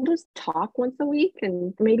 yeah, we'll just talk once a week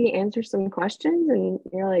and maybe answer some questions. And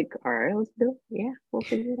you're like, all right, let's do it. Yeah, we'll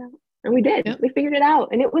figure it out. And we did. Yep. We figured it out.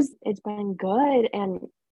 And it's been good. And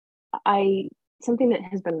something that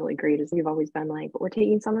has been really great is we've always been like, we're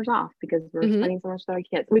taking summers off because we're spending so much with our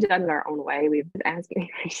kids. We've done it our own way. We've been asking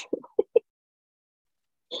me recently.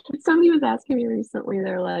 Somebody was asking me recently,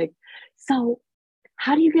 they're like, so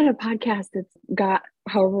how do you get a podcast that's got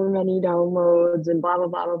however many downloads and blah, blah,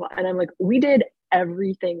 blah, blah, blah. And I'm like, we did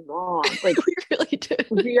everything wrong. Like, we really did.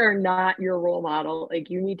 We are not your role model. Like,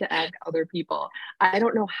 you need to ask other people. I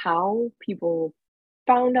don't know how people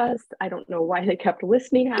found us. I don't know why they kept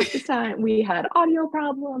listening half the time. We had audio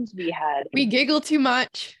problems. We giggle too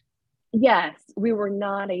much. Yes, we were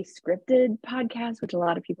not a scripted podcast, which a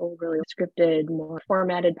lot of people really scripted, more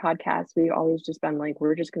formatted podcasts. We've always just been like,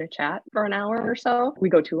 we're just going to chat for an hour or so. We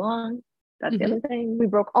go too long. That's the other thing. We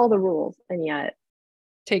broke all the rules, and yet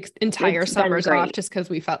takes entire summers off just because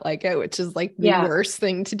we felt like it, which is like the worst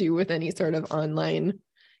thing to do with any sort of online.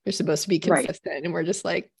 You're supposed to be consistent, and we're just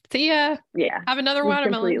like, see ya. Yeah, have another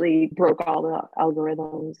watermelon. Completely broke all the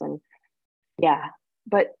algorithms, and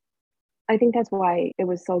but I think that's why it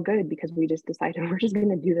was so good, because we just decided we're just going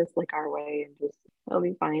to do this like our way and just, it'll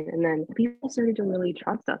be fine. And then people started to really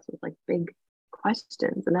trust us with like big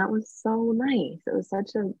questions. And that was so nice. It was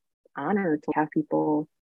such an honor to have people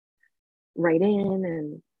write in,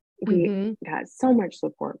 and we got so much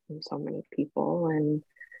support from so many people and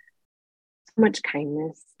so much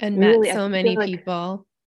kindness. And met really, so many people.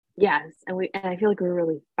 Yes. And I feel like we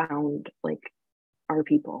really found like our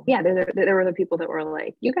people. Yeah, there were the people that were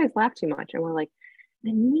like, you guys laugh too much, and we're like,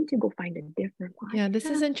 then you need to go find a different podcast. Yeah, this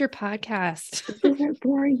isn't your podcast. This isn't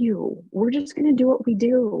for you. We're just gonna do what we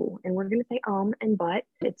do, and we're gonna say and but.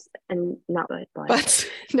 And not but. Butts.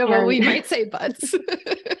 No, but we might say butts.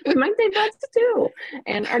 We might say butts too.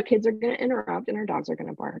 And our kids are gonna interrupt, and our dogs are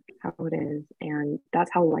gonna bark. How it is, and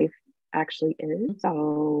that's how life actually is.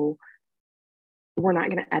 So we're not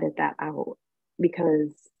gonna edit that out,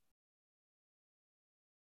 because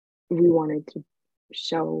we wanted to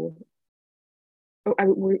show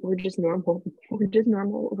we're just normal. We're just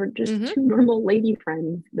normal. We're just two normal lady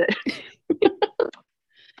friends that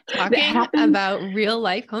talking about real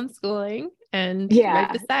life homeschooling, and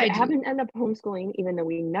right beside you. Haven't ended up homeschooling, even though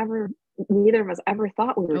neither of us ever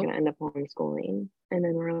thought we were going to end up homeschooling. And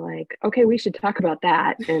then we're like, okay, we should talk about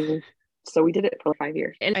that. And so we did it for 5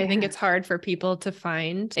 years. And I think it's hard for people to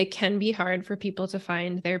find, it can be hard for people to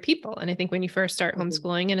find their people. And I think when you first start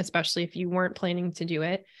homeschooling, and especially if you weren't planning to do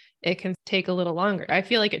it, it can take a little longer. I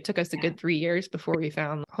feel like it took us a good 3 years before we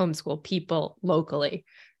found homeschool people locally.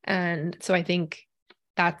 And so I think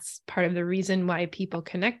that's part of the reason why people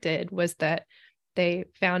connected, was that they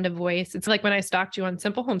found a voice. It's like when I stalked you on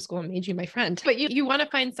Simple Homeschool and made you my friend, but you want to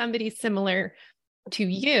find somebody similar to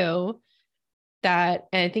you. And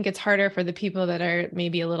I think it's harder for the people that are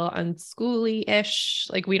maybe a little unschooly-ish,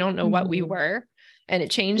 like we don't know what we were, and it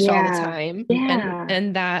changed all the time.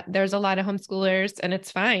 And that there's a lot of homeschoolers, and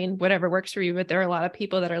it's fine, whatever works for you. But there are a lot of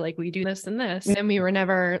people that are like, we do this and this, and we were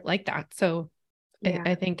never like that. So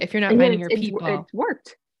I think if you're not finding your people, it's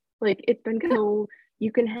worked. Like, it's been good. So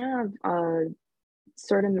you can have a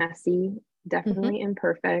sort of messy, definitely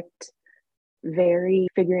imperfect, very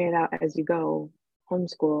figuring it out as you go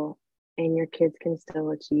homeschool, and your kids can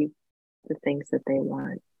still achieve the things that they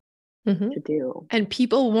want to do. And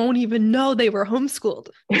people won't even know they were homeschooled.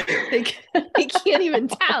 They can't even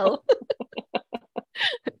tell.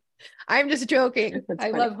 I'm just joking.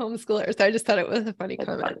 I love homeschoolers. I just thought it was a funny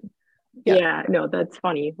comment. Fun. Yeah, no, that's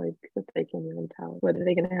funny. Like, that they can't even tell whether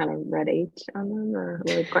they're gonna have a red H on them or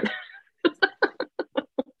like what.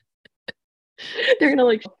 They're gonna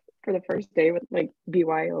like for the first day with like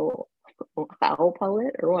BYO owl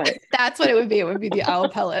pellet or what? That's what it would be. It would be the owl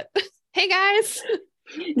pellet. Hey guys.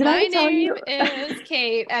 Did My I tell name you? is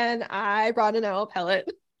Kate and I brought an owl pellet.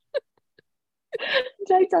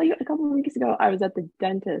 Did I tell you a couple of weeks ago? I was at the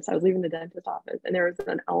dentist. I was leaving the dentist office, and there was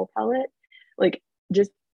an owl pellet, like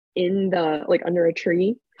just in the like under a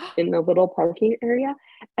tree in the little parking area.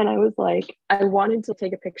 And I was like, I wanted to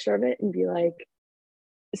take a picture of it and be like,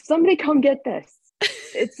 somebody come get this.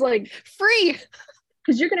 It's like Free.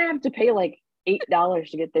 because you're gonna have to pay like $8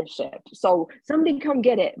 to get this shipped. So somebody come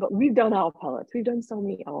get it. But we've done owl pellets. We've done so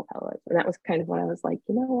many owl pellets, and that was kind of when I was like,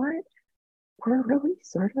 you know what? We're really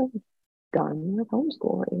sort of done with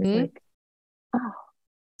homeschooling. Mm-hmm. Like, oh.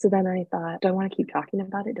 So then I thought, do I want to keep talking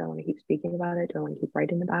about it? Do I want to keep speaking about it? Do I want to keep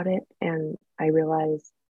writing about it? And I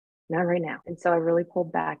realized, not right now. And so I really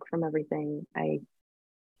pulled back from everything. I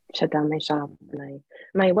shut down my shop, and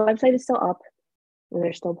my website is still up, and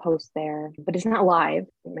there's still posts there, but it's not live.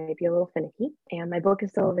 It might be a little finicky. And my book is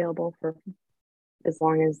still available for as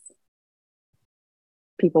long as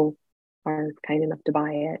people are kind enough to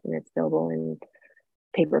buy it, and it's available in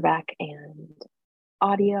paperback and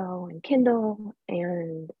audio and Kindle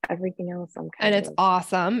and everything else. And it's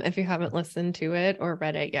awesome if you haven't listened to it or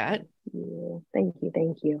read it yet. Thank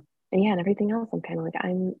you. And yeah, and everything else, I'm kind of like,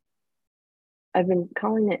 I've been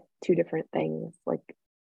calling it two different things. Like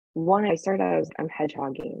one, I started out as I'm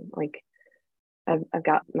hedgehogging. Like I've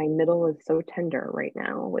got my middle is so tender right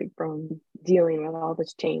now, like from dealing with all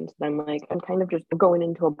this change. Then like I'm kind of just going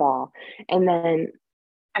into a ball. And then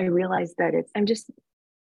I realized that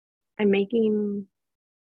I'm making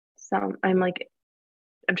I'm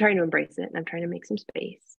trying to embrace it, and I'm trying to make some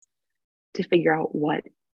space to figure out what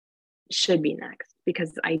should be next,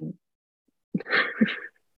 because I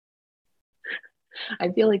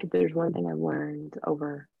feel like if there's one thing I've learned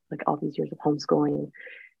over like all these years of homeschooling,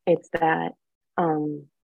 it's that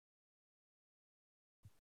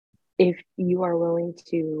if you are willing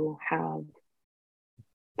to have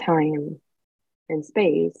time and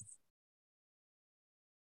space,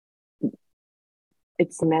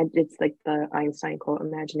 it's like the Einstein quote,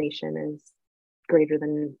 imagination is greater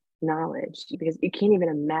than knowledge, because you can't even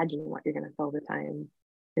imagine what you're going to fill the time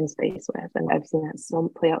and space with. And I've seen that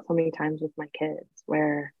play out so many times with my kids,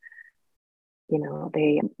 where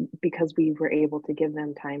because we were able to give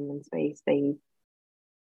them time and space, they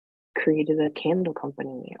created a candle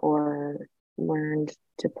company or learned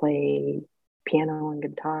to play piano and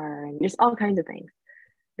guitar and just all kinds of things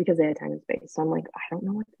because they had time and space. So I'm like, I don't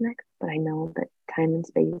know what's next, but I know that time and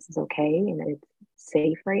space is okay, and it's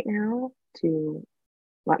safe right now to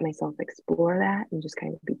let myself explore that and just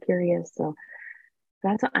kind of be curious. So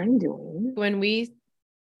that's what I'm doing. When we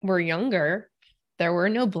were younger, there were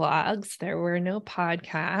no blogs, there were no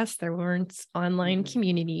podcasts, there weren't online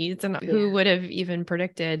communities, and who would have even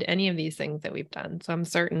predicted any of these things that we've done? So I'm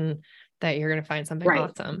certain that you're going to find something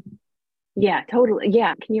awesome. Yeah, totally.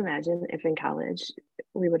 Yeah. Can you imagine if in college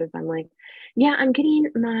we would have been like, yeah, I'm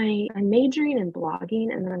majoring in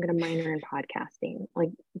blogging, and then I'm going to minor in podcasting.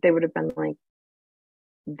 Like they would have been like,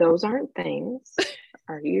 those aren't things.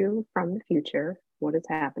 Are you from the future? What is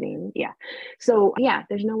happening? Yeah. So yeah,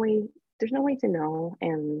 there's no way to know.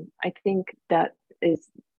 And I think that it's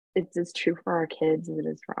as true for our kids as it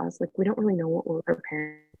is for us. Like we don't really know what we're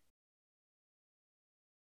preparing.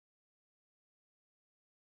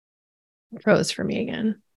 Froze for me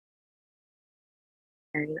again.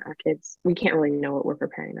 Our kids, we can't really know what we're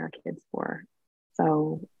preparing our kids for.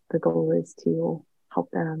 So the goal is to help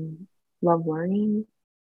them love learning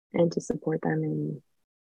and to support them in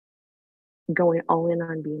going all in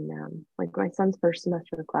on being them. Like my son's first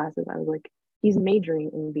semester of classes, I was like, he's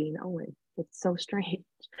majoring in being Owen. It's so strange.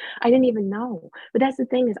 I didn't even know. But that's the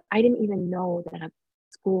thing, is I didn't even know that a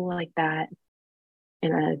school like that,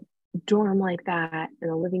 in a dorm like that, in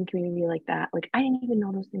a living community like that, like I didn't even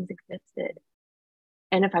know those things existed.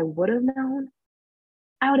 And if I would have known,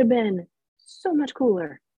 I would have been so much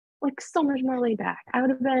cooler, like so much more laid back. I would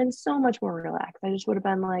have been so much more relaxed. I just would have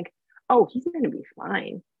been like, oh, he's going to be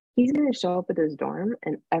fine. He's going to show up at his dorm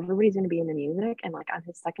and everybody's going to be into music. And like on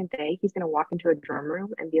his second day, he's going to walk into a drum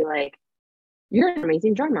room and be like, you're an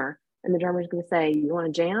amazing drummer. And the drummer's going to say, you want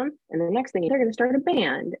to jam? And the next thing, they're going to start a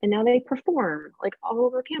band. And now they perform like all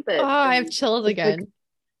over campus. Oh, I have chills again. Like,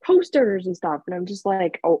 posters and stuff. And I'm just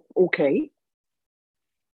like, oh, okay.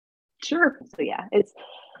 Sure. So yeah, it's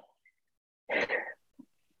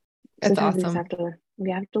awesome. We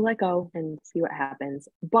have to let go and see what happens.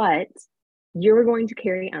 But you're going to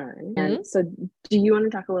carry on. And so do you want to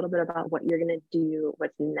talk a little bit about what you're going to do,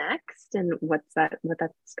 what's next, and what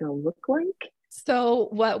that's going to look like? So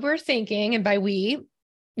what we're thinking, and by we,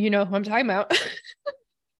 you know who I'm talking about.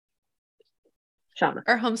 Shauna.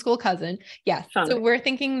 our homeschool cousin. Yes. Shauna. So we're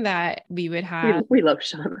thinking that we would have We love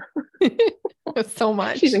Shauna. so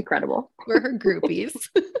much. She's incredible. We're her groupies.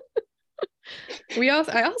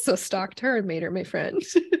 I also stalked her and made her my friend.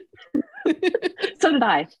 So did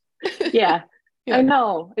I. Yeah. I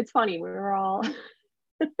know. It's funny. We were all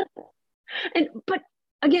but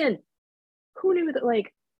again, who knew that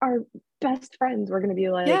like our best friends were gonna be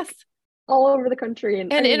like yes, all over the country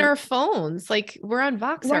and in our phones, like we're on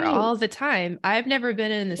Voxer right. all the time. I've never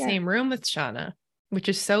been in the same room with Shauna, which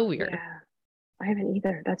is so weird. Yeah, I haven't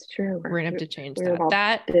either. That's true. We're gonna have to change we were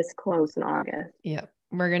that. This close in August. Yeah,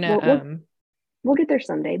 we're gonna we'll get there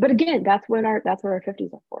someday. But again, that's what our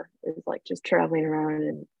 50s are for. Is like just traveling around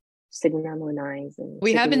and sitting on the lanais. And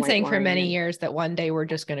we have been saying for many years that one day we're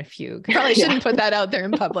just going to fugue. Probably shouldn't put that out there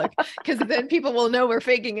in public because then people will know we're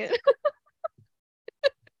faking it.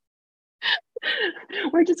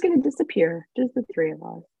 We're just going to disappear, just the three of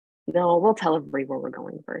us. No, we'll tell everybody where we're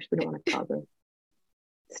going first. We don't want to cause a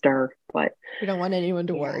stir, but we don't want anyone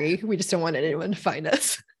to worry. We just don't want anyone to find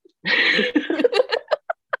us.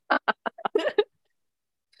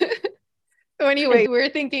 So anyway, we're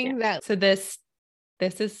thinking that this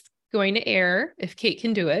is going to air if Kate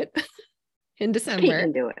can do it in December. Kate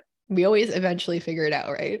can do it. We always eventually figure it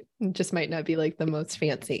out, right? It just might not be like the most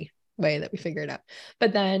fancy way that we figure it out.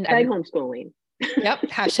 But then homeschooling. Yep.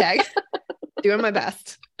 Hashtag doing my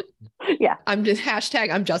best. Yeah. I'm just a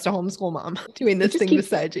homeschool mom doing this thing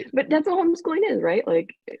beside you. But that's what homeschooling is, right? Like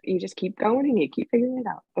you just keep going and you keep figuring it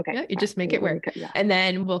out. Okay. Yeah, you just make it work. Yeah. And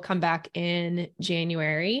then we'll come back in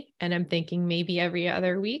January and I'm thinking maybe every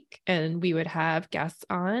other week and we would have guests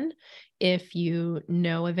on. If you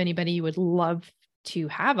know of anybody you would love to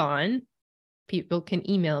have on, people can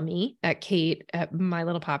email me at Kate at My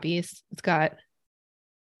Little Poppies. It's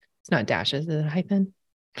not dashes, is it a hyphen?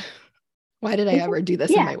 Why did I ever do this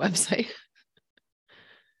in my website?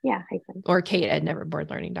 Yeah, hyphen. Or Kate at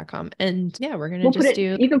neverboredlearning.com. And yeah, we're going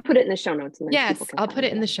to you can put it in the show notes. And yes, I'll put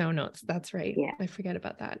it in the show notes. That's right. Yeah. I forget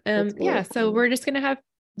about that. Yeah. So we're just going to have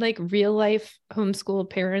like real life homeschool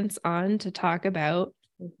parents on to talk about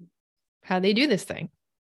how they do this thing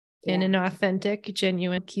in an authentic,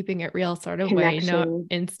 genuine, keeping it real sort of connection. way. No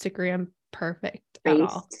Instagram perfect at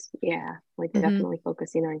all. Yeah. Like definitely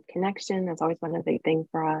focusing on connection. That's always been a big thing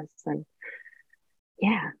for us. And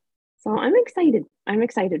yeah. So I'm excited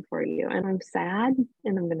for you and I'm sad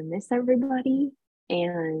and I'm going to miss everybody.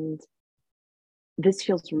 And this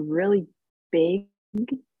feels really big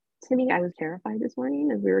to me. I was terrified this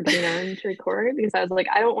morning as we were getting on to record because I was like,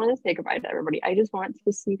 I don't want to say goodbye to everybody. I just want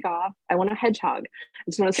to sneak off. I want a hedgehog. I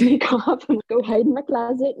just want to sneak off and go hide in my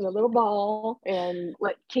closet in a little ball and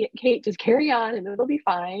let Kate just carry on and it'll be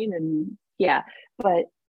fine. And yeah, but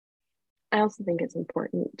I also think it's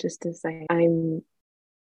important just to say I'm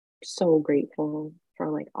so grateful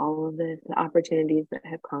for like all of the opportunities that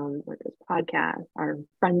have come with this podcast, our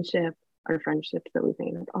friendships that we've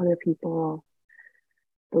made with other people,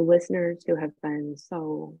 the listeners who have been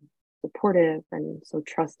so supportive and so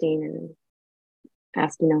trusting and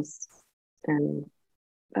asking us and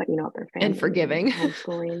their family and forgiving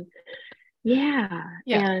homeschooling. Yeah.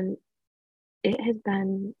 And it has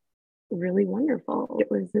been really wonderful.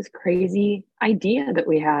 It was this crazy idea that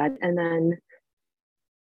we had and then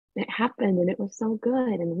it happened and it was so good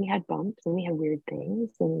and we had bumps and we had weird things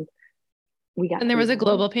and there was a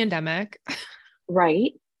global pandemic.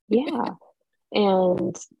 Right. Yeah.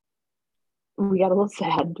 And we got a little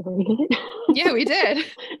sad during it. Yeah, we did.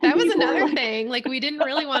 That was another thing. Like we didn't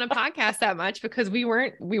really want to podcast that much because we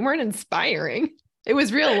weren't inspiring. It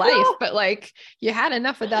was real life, but like you had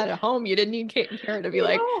enough of that at home. You didn't need Kate and Kara to be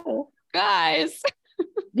like, guys.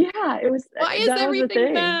 Yeah, it was. Why is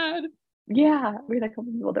everything bad? Yeah, we had a couple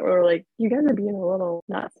people that were like, you guys are being a little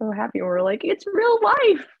not so happy. And we're like, it's real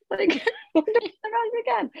life. Like,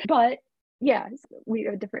 again. But yeah, we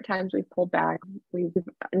at different times we've pulled back. We've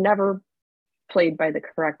never played by the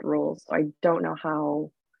correct rules. So I don't know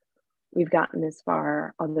how we've gotten this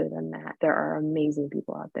far other than that. There are amazing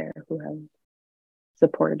people out there who have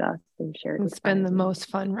supported us and shared. It's been the most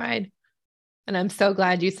fun ride. And I'm so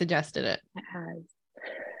glad you suggested it. It has.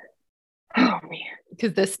 Oh man.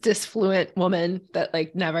 Because this disfluent woman that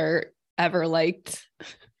like never ever liked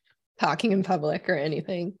talking in public or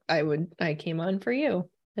anything, I came on for you.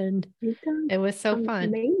 And it was so fun.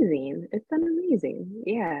 Amazing. It's been amazing.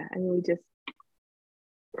 Yeah. I mean, we just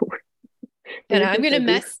and I'm gonna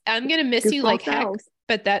miss you like heck,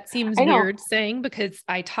 but that seems weird saying because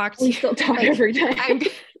I talk to you. Still talk every time.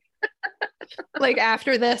 Like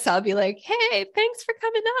after this, I'll be like, hey, thanks for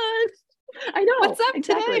coming on. I know, What's up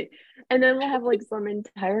exactly. today? And then we'll have like some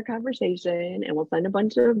entire conversation and we'll send a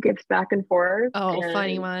bunch of gifts back and forth Oh,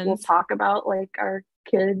 funny and we'll ones. talk about like our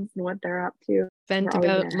kids and what they're up to. We're Vent always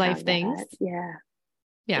about gonna life have things. that. Yeah.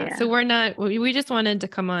 Yeah. Yeah. So we're not, we just wanted to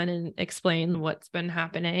come on and explain what's been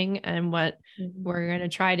happening and what we're going to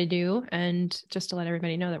try to do. And just to let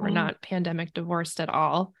everybody know that we're Oh, not pandemic divorced at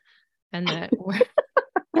all and that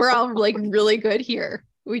we're all like really good here.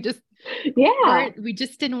 We just yeah. we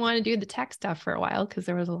just didn't want to do the tech stuff for a while because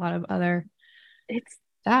there was a lot of other It's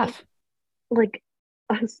stuff. like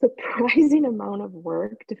a surprising amount of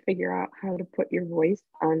work to figure out how to put your voice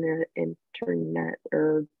on the internet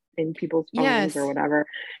or in people's phones or Yes. whatever.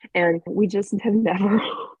 And we just have never,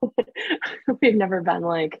 we've never been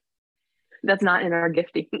like, that's not in our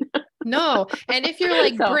gifting. No. And if you're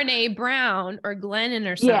like So, Brene Brown or Glennon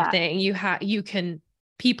or yeah, something, you can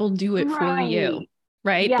people do it for you. right.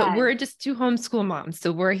 Right. But Yes. we're just two homeschool moms.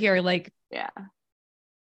 So we're here like, Yeah.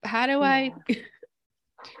 how do I Yeah.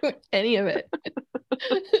 do any of it?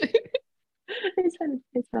 It's been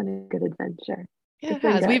a good adventure. Yeah, It's it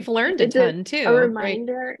been has. good. We've learned a It's ton a too, right?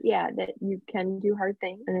 reminder, yeah, that you can do hard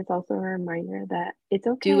things. And it's also a reminder that it's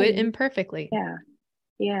Do it okay. imperfectly. Yeah.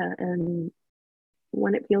 Yeah. And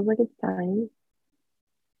when it feels like it's time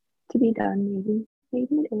to be done, maybe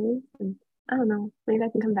it is. And I don't know. Maybe I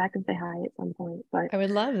can come back and say hi at some point. But I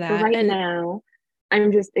would love for that. right And now,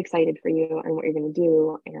 I'm just excited for you and what you're going to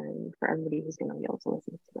do. And for everybody who's going to be able to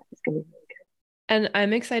listen to that, it's going to be really good. And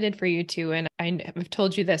I'm excited for you too. And I've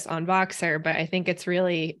told you this on Voxer, but I think it's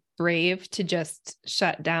really brave to just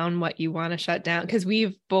shut down what you want to shut down because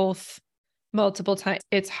we've both multiple times.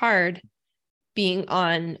 It's hard being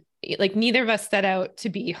on, like, neither of us set out to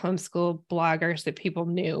be homeschool bloggers that people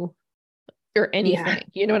knew or anything. Yeah.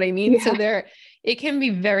 You know what I mean? So Yeah. it can be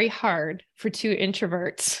very hard for two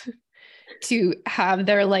introverts to have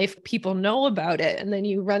their life people know about it, and then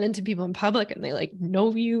you run into people in public and they like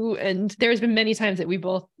know you. And there's been many times that we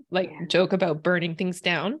both like Yeah. joke about burning things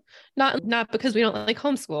down, not because we don't like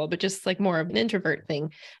homeschool, but just like more of an introvert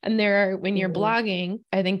thing. And when you're blogging,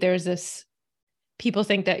 I think there's this, people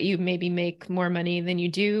think that you maybe make more money than you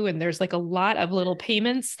do, and there's like a lot of little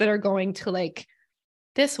payments that are going to like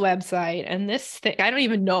this website and this thing. I don't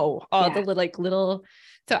even know all the little.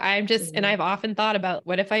 So I'm just, and I've often thought about,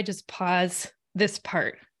 what if I just pause this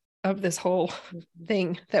part of this whole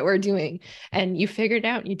thing that we're doing, and you figured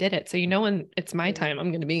out, you did it. So, when it's my time,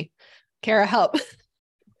 I'm going to be, Kara, help.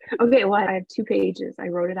 Okay, well, I have 2 pages. I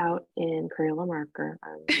wrote it out in Crayola marker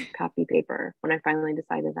on copy paper. When I finally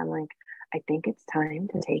decided, I'm like, I think it's time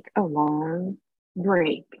to take a long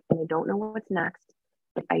break. And I don't know what's next,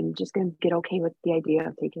 but I'm just going to get okay with the idea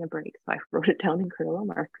of taking a break. So I wrote it down in Crayola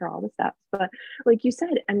marker, all the steps. But like you said,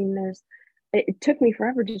 I mean, it took me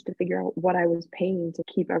forever just to figure out what I was paying to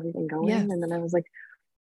keep everything going. Yes. And then I was like,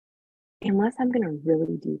 unless I'm going to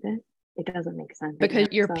really do this, it doesn't make sense. Because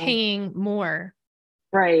you're paying more.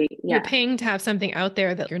 Right. Yeah. You're paying to have something out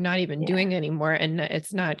there that you're not even doing anymore, and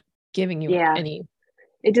it's not giving you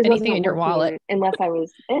anything in your wallet. Unless I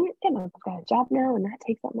was, and I've got a job now, and that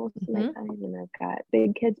takes up most of my time, and I've got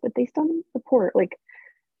big kids, but they still need support. Like,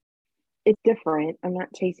 it's different. I'm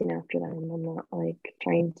not chasing after them. I'm not like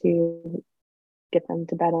trying to get them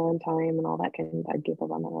to bed on time and all that kind of. I gave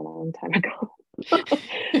up on that a long time ago.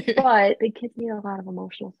 But the kids need a lot of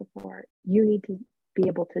emotional support. You need to be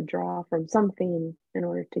able to draw from something in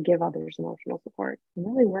order to give others emotional support. I'm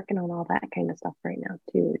really working on all that kind of stuff right now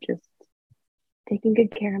too. Just taking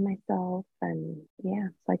good care of myself, and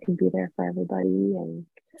so I can be there for everybody. And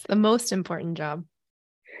it's the most important job.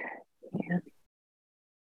 Yeah.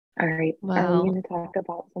 All right. Well, are we going to talk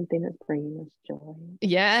about something that's bringing us joy?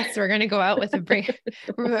 Yes, we're going to go out with a bring.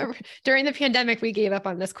 Remember, during the pandemic, we gave up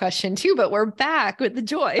on this question too, but we're back with the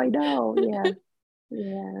joy. I know. Yeah.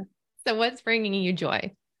 Yeah. So what's bringing you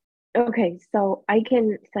joy? Okay. So I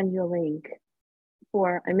can send you a link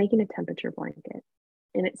I'm making a temperature blanket,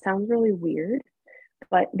 and it sounds really weird,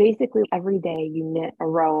 but basically every day you knit a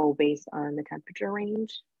row based on the temperature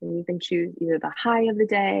range, and you can choose either the high of the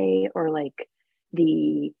day or like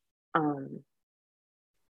the,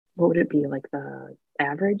 what would it be, like the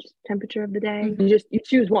average temperature of the day? Mm-hmm. You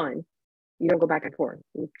choose one. You don't go back and forth.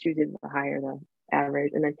 You choose either the high or the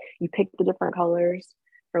average, and then you pick the different colors.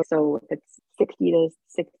 So if it's 60 to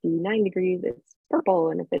 69 degrees, it's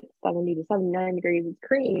purple, and if it's 70 to 79 degrees, it's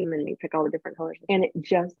cream, and you pick all the different colors. And it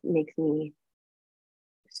just makes me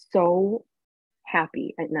so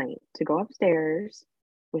happy at night to go upstairs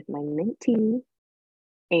with my mint tea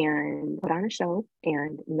and put on a show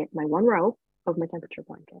and knit my one row of my temperature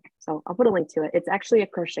blanket. So I'll put a link to it. It's actually a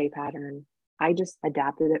crochet pattern. I just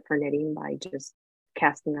adapted it for knitting by just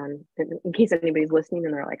casting on, in case anybody's listening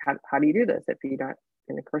and they're like, how do you do this if you don't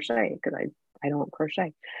in a crochet? Because I don't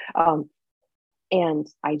crochet. And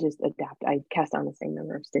I just adapt. I cast on the same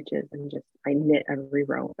number of stitches and just I knit every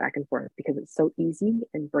row back and forth because it's so easy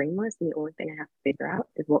and brainless. And the only thing I have to figure out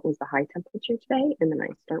is what was the high temperature today, and then I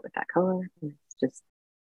start with that color, and it's just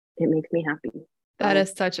it makes me happy. That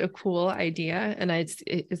is such a cool idea, and I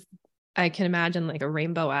can imagine like a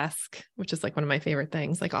rainbow-esque, which is like one of my favorite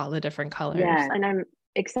things, like all the different colors. Yeah, and I'm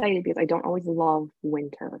excited because I don't always love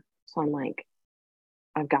winter, so I'm like,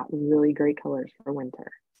 I've got really great colors for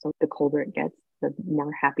winter. So the colder it gets, the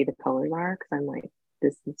more happy the colors are, because I'm like,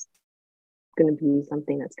 this is going to be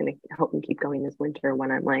something that's going to help me keep going this winter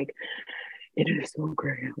when I'm like, it is so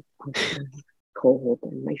gray out, cold,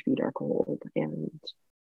 and my feet are cold, and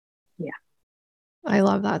yeah. I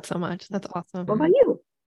love that so much. That's awesome. What about you?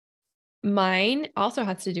 Mine also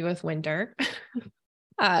has to do with winter.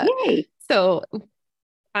 Yay! So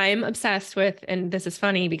I'm obsessed with, and this is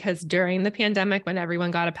funny because during the pandemic, when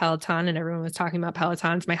everyone got a Peloton and everyone was talking about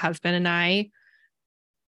Pelotons, my husband and I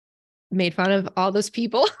made fun of all those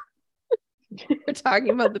people who were talking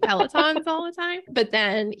about the Pelotons all the time. But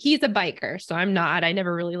then he's a biker, so I'm not. I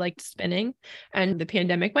never really liked spinning. And the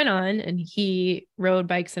pandemic went on and he rode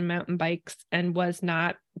bikes and mountain bikes and was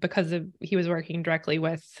not, because he was working directly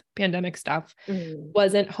with pandemic stuff,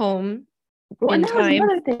 wasn't home. Well, and that was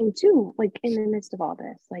another thing too, like in the midst of all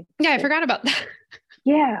this, like, yeah, I forgot about that.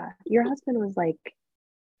 Yeah, your husband was like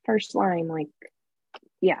first line, like,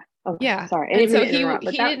 yeah, okay, yeah. Sorry, I didn't mean to interrupt,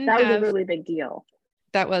 but that was a really big deal.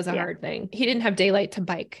 That was a hard thing. He didn't have daylight to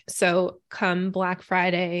bike, so come Black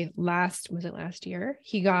Friday last year,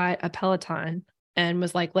 he got a Peloton and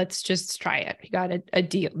was like, let's just try it. He got a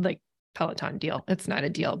deal, like Peloton deal. It's not a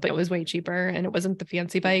deal, but it was way cheaper and it wasn't the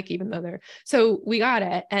fancy bike, even though so we got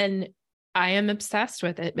it, and I am obsessed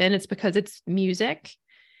with it. And it's because it's music,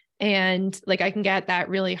 and like I can get that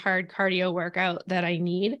really hard cardio workout that I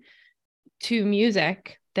need to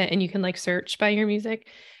music and you can like search by your music.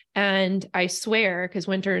 And I swear, because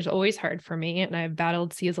winter is always hard for me and I've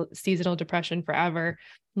battled seasonal depression forever,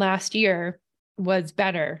 last year was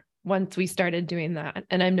better once we started doing that.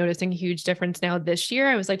 And I'm noticing a huge difference now this year.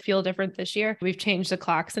 I was like, feel different this year. We've changed the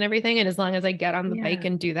clocks and everything. And as long as I get on the bike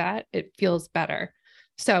and do that, it feels better.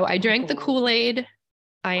 So I drank the Kool-Aid.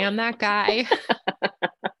 I am that guy.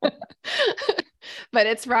 But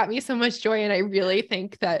it's brought me so much joy. And I really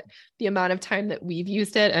think that the amount of time that we've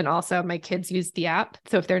used it, and also my kids use the app.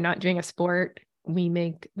 So if they're not doing a sport, we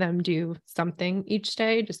make them do something each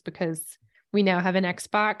day, just because we now have an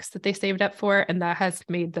Xbox that they saved up for. And that has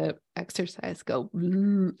made the exercise go.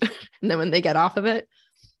 And then when they get off of it,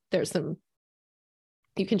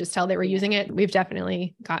 you can just tell they were using it. We've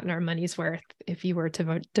definitely gotten our money's worth if you were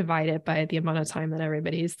to divide it by the amount of time that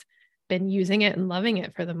everybody's been using it and loving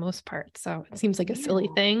it for the most part. So it seems like a silly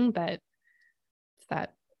thing, but it's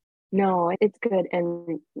that. No, it's good.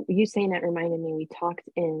 And you saying that reminded me, we talked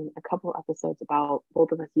in a couple episodes about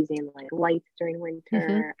both of us using like lights during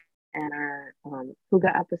winter and our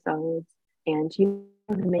hygge episodes. And you know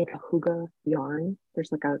how to make a hygge yarn?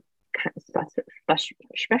 There's like a kind of special?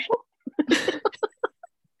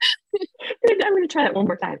 I'm going to try that one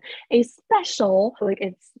more time. A special, like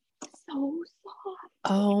it's so soft.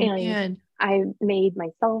 Oh, and man. I made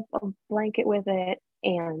myself a blanket with it.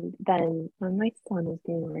 And then when my son was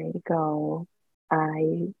getting ready to go,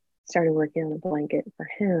 I started working on a blanket for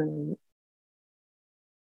him.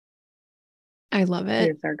 I love it. I'm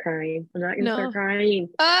going to start crying. I'm not going to start crying.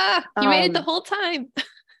 You made it the whole time.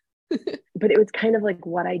 But it was kind of like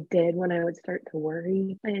what I did when I would start to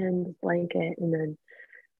worry and this blanket. And then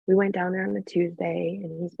we went down there on a Tuesday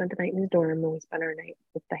and he spent the night in his dorm and we spent our night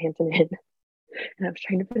with the Hampton Inn. And I was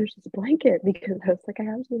trying to finish this blanket because I was like, I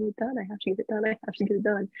have to get it done. I have to get it done. I have to get it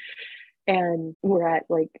done. And we're at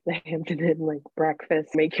like the Hampton Inn, like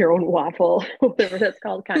breakfast, make your own waffle, whatever that's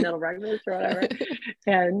called, continental breakfast or whatever.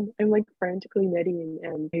 And I'm like frantically knitting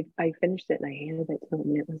and I finished it and I handed it to him.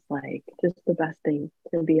 And it was like just the best thing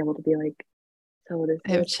to be able to be like, so this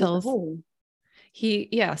I have chills. home.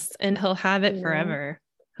 Yes. And he'll have it forever.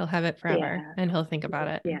 He'll have it forever and he'll think about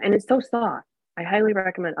it. Yeah. And it's so soft. I highly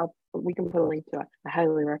recommend, we can put a link to it. I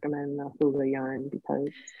highly recommend the hygge yarn because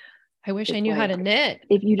I wish I knew how to knit.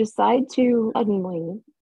 If you decide to suddenly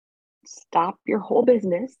stop your whole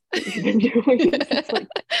business that you've been doing since like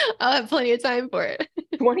I'll have plenty of time for it.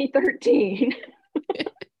 2013.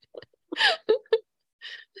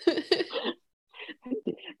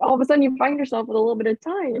 All of a sudden you find yourself with a little bit of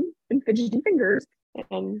time and fidgety fingers.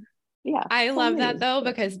 And yeah. I love that though,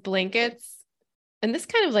 because blankets, and this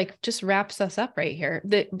kind of like just wraps us up right here.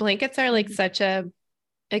 The blankets are like such a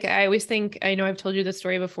Like I always think, I know I've told you this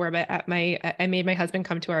story before, but I made my husband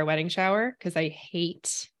come to our wedding shower because I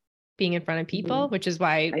hate being in front of people, which is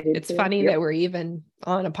why it's funny that we're even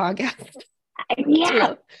on a podcast.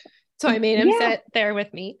 Yeah. So I made him sit there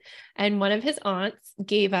with me, and one of his aunts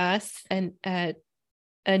gave us a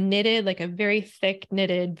knitted, like a very thick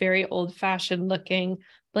knitted, very old fashioned looking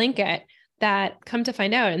blanket that, come to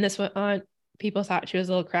find out, and this aunt, people thought she was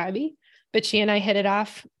a little crabby, but she and I hit it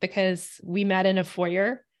off because we met in a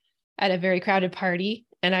foyer at a very crowded party,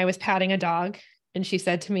 and I was patting a dog, and she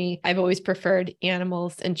said to me, "I've always preferred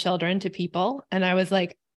animals and children to people." And I was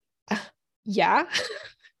like, yeah.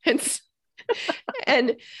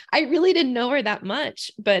 And I really didn't know her that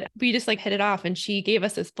much, but we just like hit it off. And she gave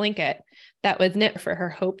us this blanket that was knit for her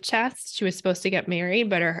hope chest. She was supposed to get married,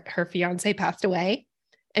 but her fiance passed away,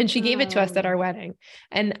 and she gave it to us at our wedding.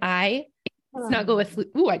 And I snuggle with,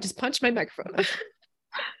 I just punched my microphone.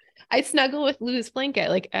 I snuggle with Lou's blanket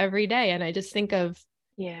like every day. And I just think of,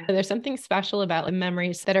 there's something special about the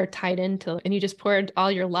memories that are tied into, and you just poured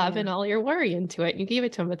all your love and all your worry into it. You gave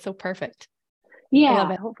it to him. It's so perfect.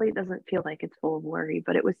 Yeah. Hopefully it doesn't feel like it's full of worry,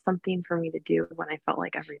 but it was something for me to do when I felt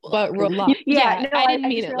like everything. But no, I didn't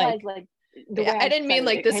mean it like the way I didn't mean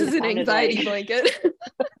like this is an anxiety blanket.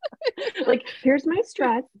 Like, here's my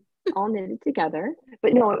stress all knitted together.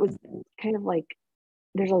 But no, it was kind of like,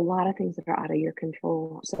 there's a lot of things that are out of your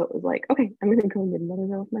control. So it was like, okay, I'm going to go knit another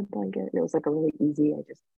row with my blanket. And it was like a really easy, I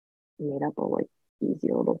just made up a like easy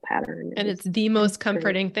little pattern. And it's the most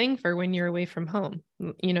comforting thing for when you're away from home.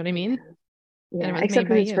 You know what I mean? Yeah, except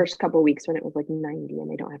for these first couple of weeks when it was like 90 and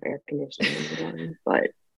they don't have air conditioning in the dorm.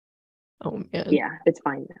 But oh man, yeah, it's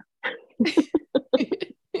fine now.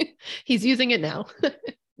 He's using it now.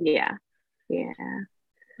 Yeah.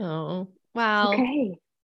 Oh, wow. Okay.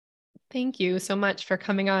 Thank you so much for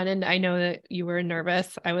coming on. And I know that you were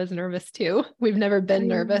nervous. I was nervous too. We've never been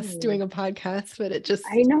nervous doing a podcast, but it just,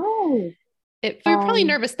 I know. We were probably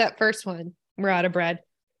nervous that first one. We're out of bread.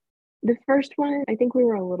 The first one, I think we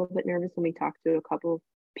were a little bit nervous when we talked to a couple of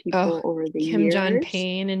people over the years. Kim John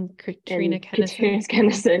Payne and Katrina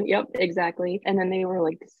Kennison. Yep, exactly. And then they were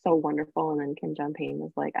like so wonderful. And then Kim John Payne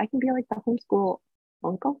was like, I can be like the homeschool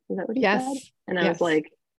uncle. Is that what he said? And I was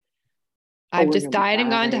like, I've just died and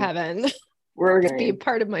gone to heaven. We're going to be a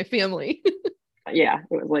part of my family. Yeah, it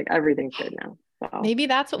was like, everything's good now. So maybe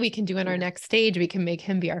that's what we can do in our next stage. We can make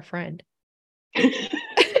him be our friend.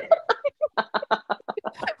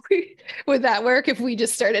 Would that work if we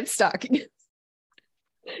just started stalking?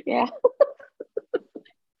 Yeah.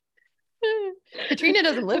 Katrina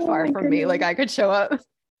doesn't live far from me. Like I could show up.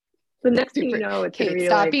 The next thing you know, it's Kate,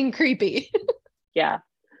 stop being creepy. Yeah.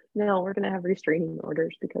 No, we're gonna have restraining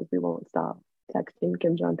orders because we won't stop texting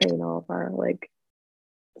Kim John Payne all of our like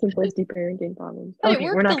simplistic parenting problems. Okay,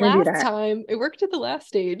 we're not gonna do that. Time. It worked at the last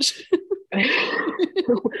stage.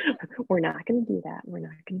 We're not going to do that. We're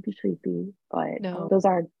not going to be creepy, but those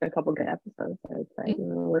are a couple good episodes. I would say you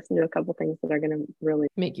know, listen to a couple things that are going to really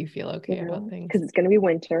make you feel okay about things, because it's going to be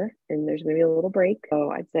winter and there's going to be a little break.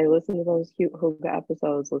 So I'd say listen to those cute Hoga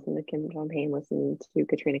episodes. Listen to Kim John Payne. Listen to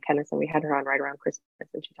Katrina Kennison. We had her on right around Christmas,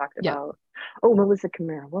 and she talked about Melissa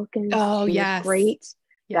Camara Wilkins. Oh, she was great.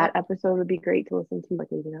 Yep. That episode would be great to listen to like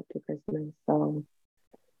leading up to Christmas. So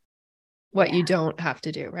what you don't have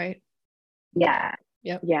to do, right? Yeah.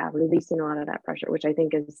 Yep. Yeah, releasing a lot of that pressure, which I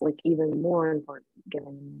think is like even more important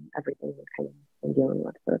given everything we're kind of been dealing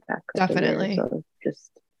with for the past couple Definitely. Years. So just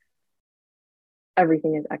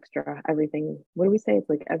everything is extra. Everything. What do we say? It's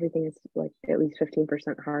like everything is like at least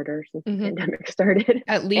 15% harder since the pandemic started.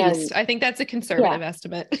 At least, I think that's a conservative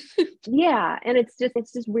estimate. Yeah, and it's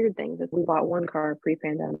just weird things. We bought one car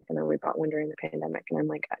pre-pandemic, and then we bought one during the pandemic, and I'm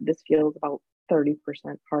like, this feels about 30%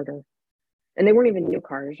 harder. And they weren't even new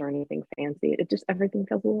cars or anything fancy. It just, everything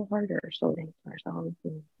feels a little harder. So thank ourselves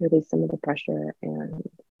and release some of the pressure. And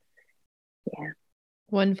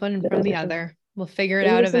one foot in front of the other. We'll figure it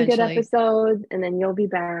out eventually. Good episodes, and then you'll be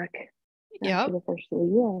back. Yep. The first of the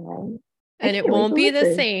year, right? And it won't be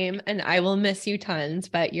the same. And I will miss you tons,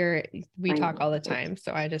 but we talk all the time.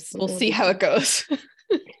 So we'll see how it goes.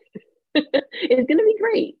 It's going to be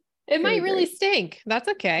great. It might really stink. That's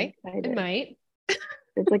okay. It might.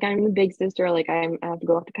 It's like I'm the big sister, like I have to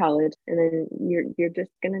go off to college, and then you're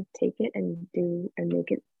just gonna take it and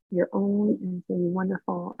make it your own, and it's gonna be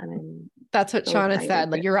wonderful. And that's what Shauna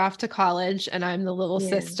said. Like, you're off to college, and I'm the little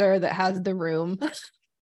sister that has the room.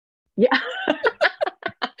 Yeah.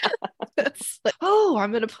 That's like,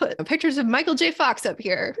 I'm gonna put pictures of Michael J. Fox up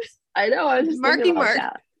here. I know. I was just marking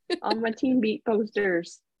that on my Teen Beat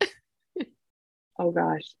posters. Oh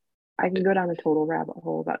gosh. I can go down a total rabbit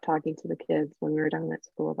hole about talking to the kids when we were down at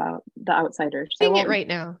school about The Outsiders. Reading it right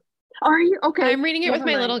now. Are you? Okay. I'm reading it with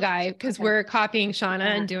Never my mind. little guy because Okay. we're copying Shauna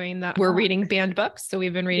Yeah. and doing that. We're reading banned books. So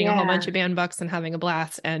we've been reading a whole bunch of banned books and having a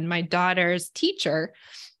blast. And my daughter's teacher,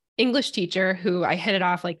 English teacher, who I hit it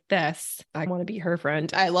off like this. I want to be her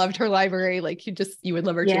friend. I loved her library. Like you would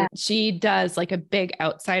love her too. She does like a big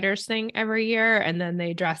Outsiders thing every year. And then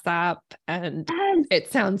they dress up and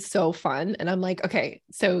it sounds so fun. And I'm like, okay,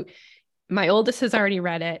 so my oldest has already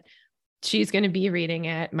read it. She's going to be reading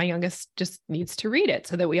it. My youngest just needs to read it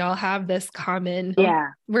so that we all have this common.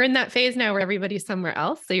 We're in that phase now where everybody's somewhere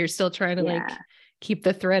else. So you're still trying to like keep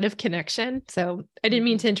the thread of connection. So I didn't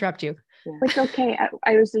mean to interrupt you. It's okay.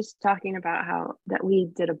 I was just talking about how that we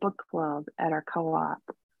did a book club at our co-op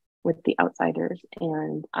with The Outsiders,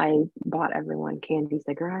 and I bought everyone candy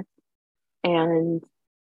cigarettes, and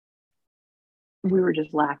we were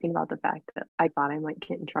just laughing about the fact that I thought I might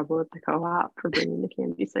get in trouble at the co-op for bringing the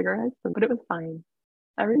candy cigarettes, but it was fine.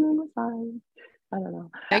 Everything was fine. I don't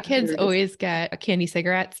know. My kids always get candy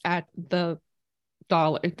cigarettes at the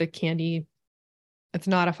candy. It's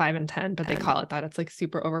not a 5 and 10, but they call it that. It's like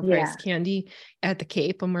super overpriced candy at the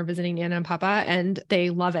Cape when we're visiting Nana and Papa, and they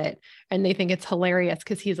love it. And they think it's hilarious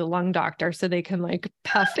because he's a lung doctor. So they can like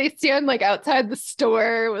puff. They stand like outside the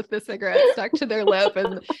store with the cigarette stuck to their lip,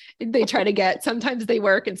 and they try to get, sometimes they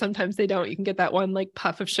work and sometimes they don't. You can get that one like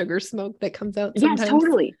puff of sugar smoke that comes out sometimes. Yes,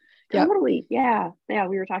 totally. Totally. Yeah. Yeah.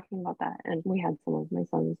 We were talking about that. And we had some of my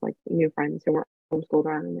son's like new friends who were homeschooled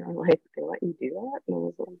around, and they let you do that? And I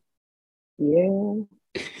was like, yeah,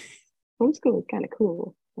 homeschool is kind of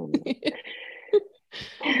cool.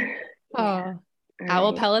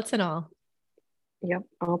 Owl pellets and all. Yep,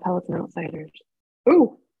 Owl Pellets and Outsiders.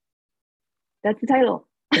 Ooh, that's the title.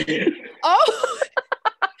 Oh,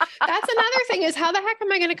 that's another thing is how the heck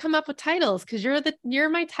am I going to come up with titles? Because you're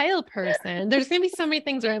my title person. There's going to be so many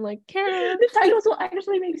things where I'm like, Kara. The titles will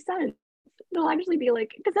actually make sense. They'll actually be like,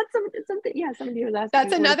 because that's something. Yeah, somebody was asking.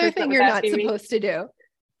 That's another thing you're not supposed to do.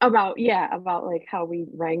 About like how we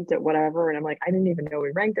ranked at whatever, and I'm like, I didn't even know we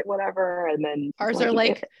ranked at whatever, and then ours are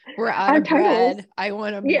like, we're out of bread. I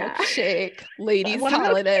want a milkshake, ladies'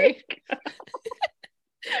 holiday.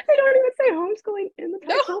 They don't even say homeschooling in the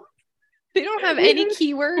title. No, they don't have any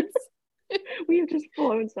keywords. We have just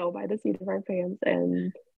flown so by the seat of our pants,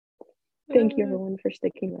 and thank you everyone for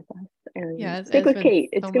sticking with us. And stick with Kate.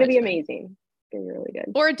 It's going to be amazing. It's going to be really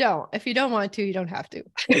good. Or don't. If you don't want to, you don't have to.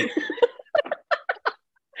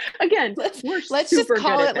 Again, let's just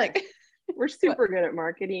call it like we're super good at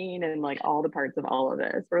marketing and like all the parts of all of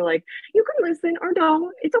this. We're like, you can listen or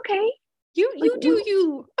don't. It's okay. You do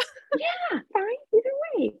you. Yeah, fine. Either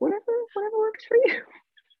way, whatever works for you.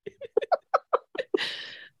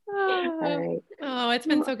 All right. Oh, it's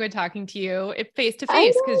been so good talking to you. Face to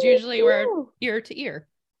face, because usually we're ear to ear.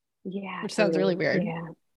 Yeah. Which sounds really weird. Yeah.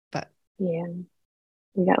 But yeah.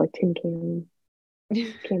 We got like tin cans.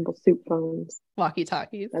 Campbell soup phones.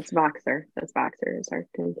 Walkie-talkies. That's Voxer. That's Voxer is our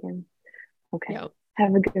tin can. Okay. Yep.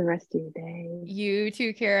 Have a good rest of your day. You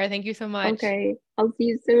too, Kara. Thank you so much. Okay. I'll see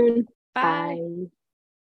you soon. Bye. Bye.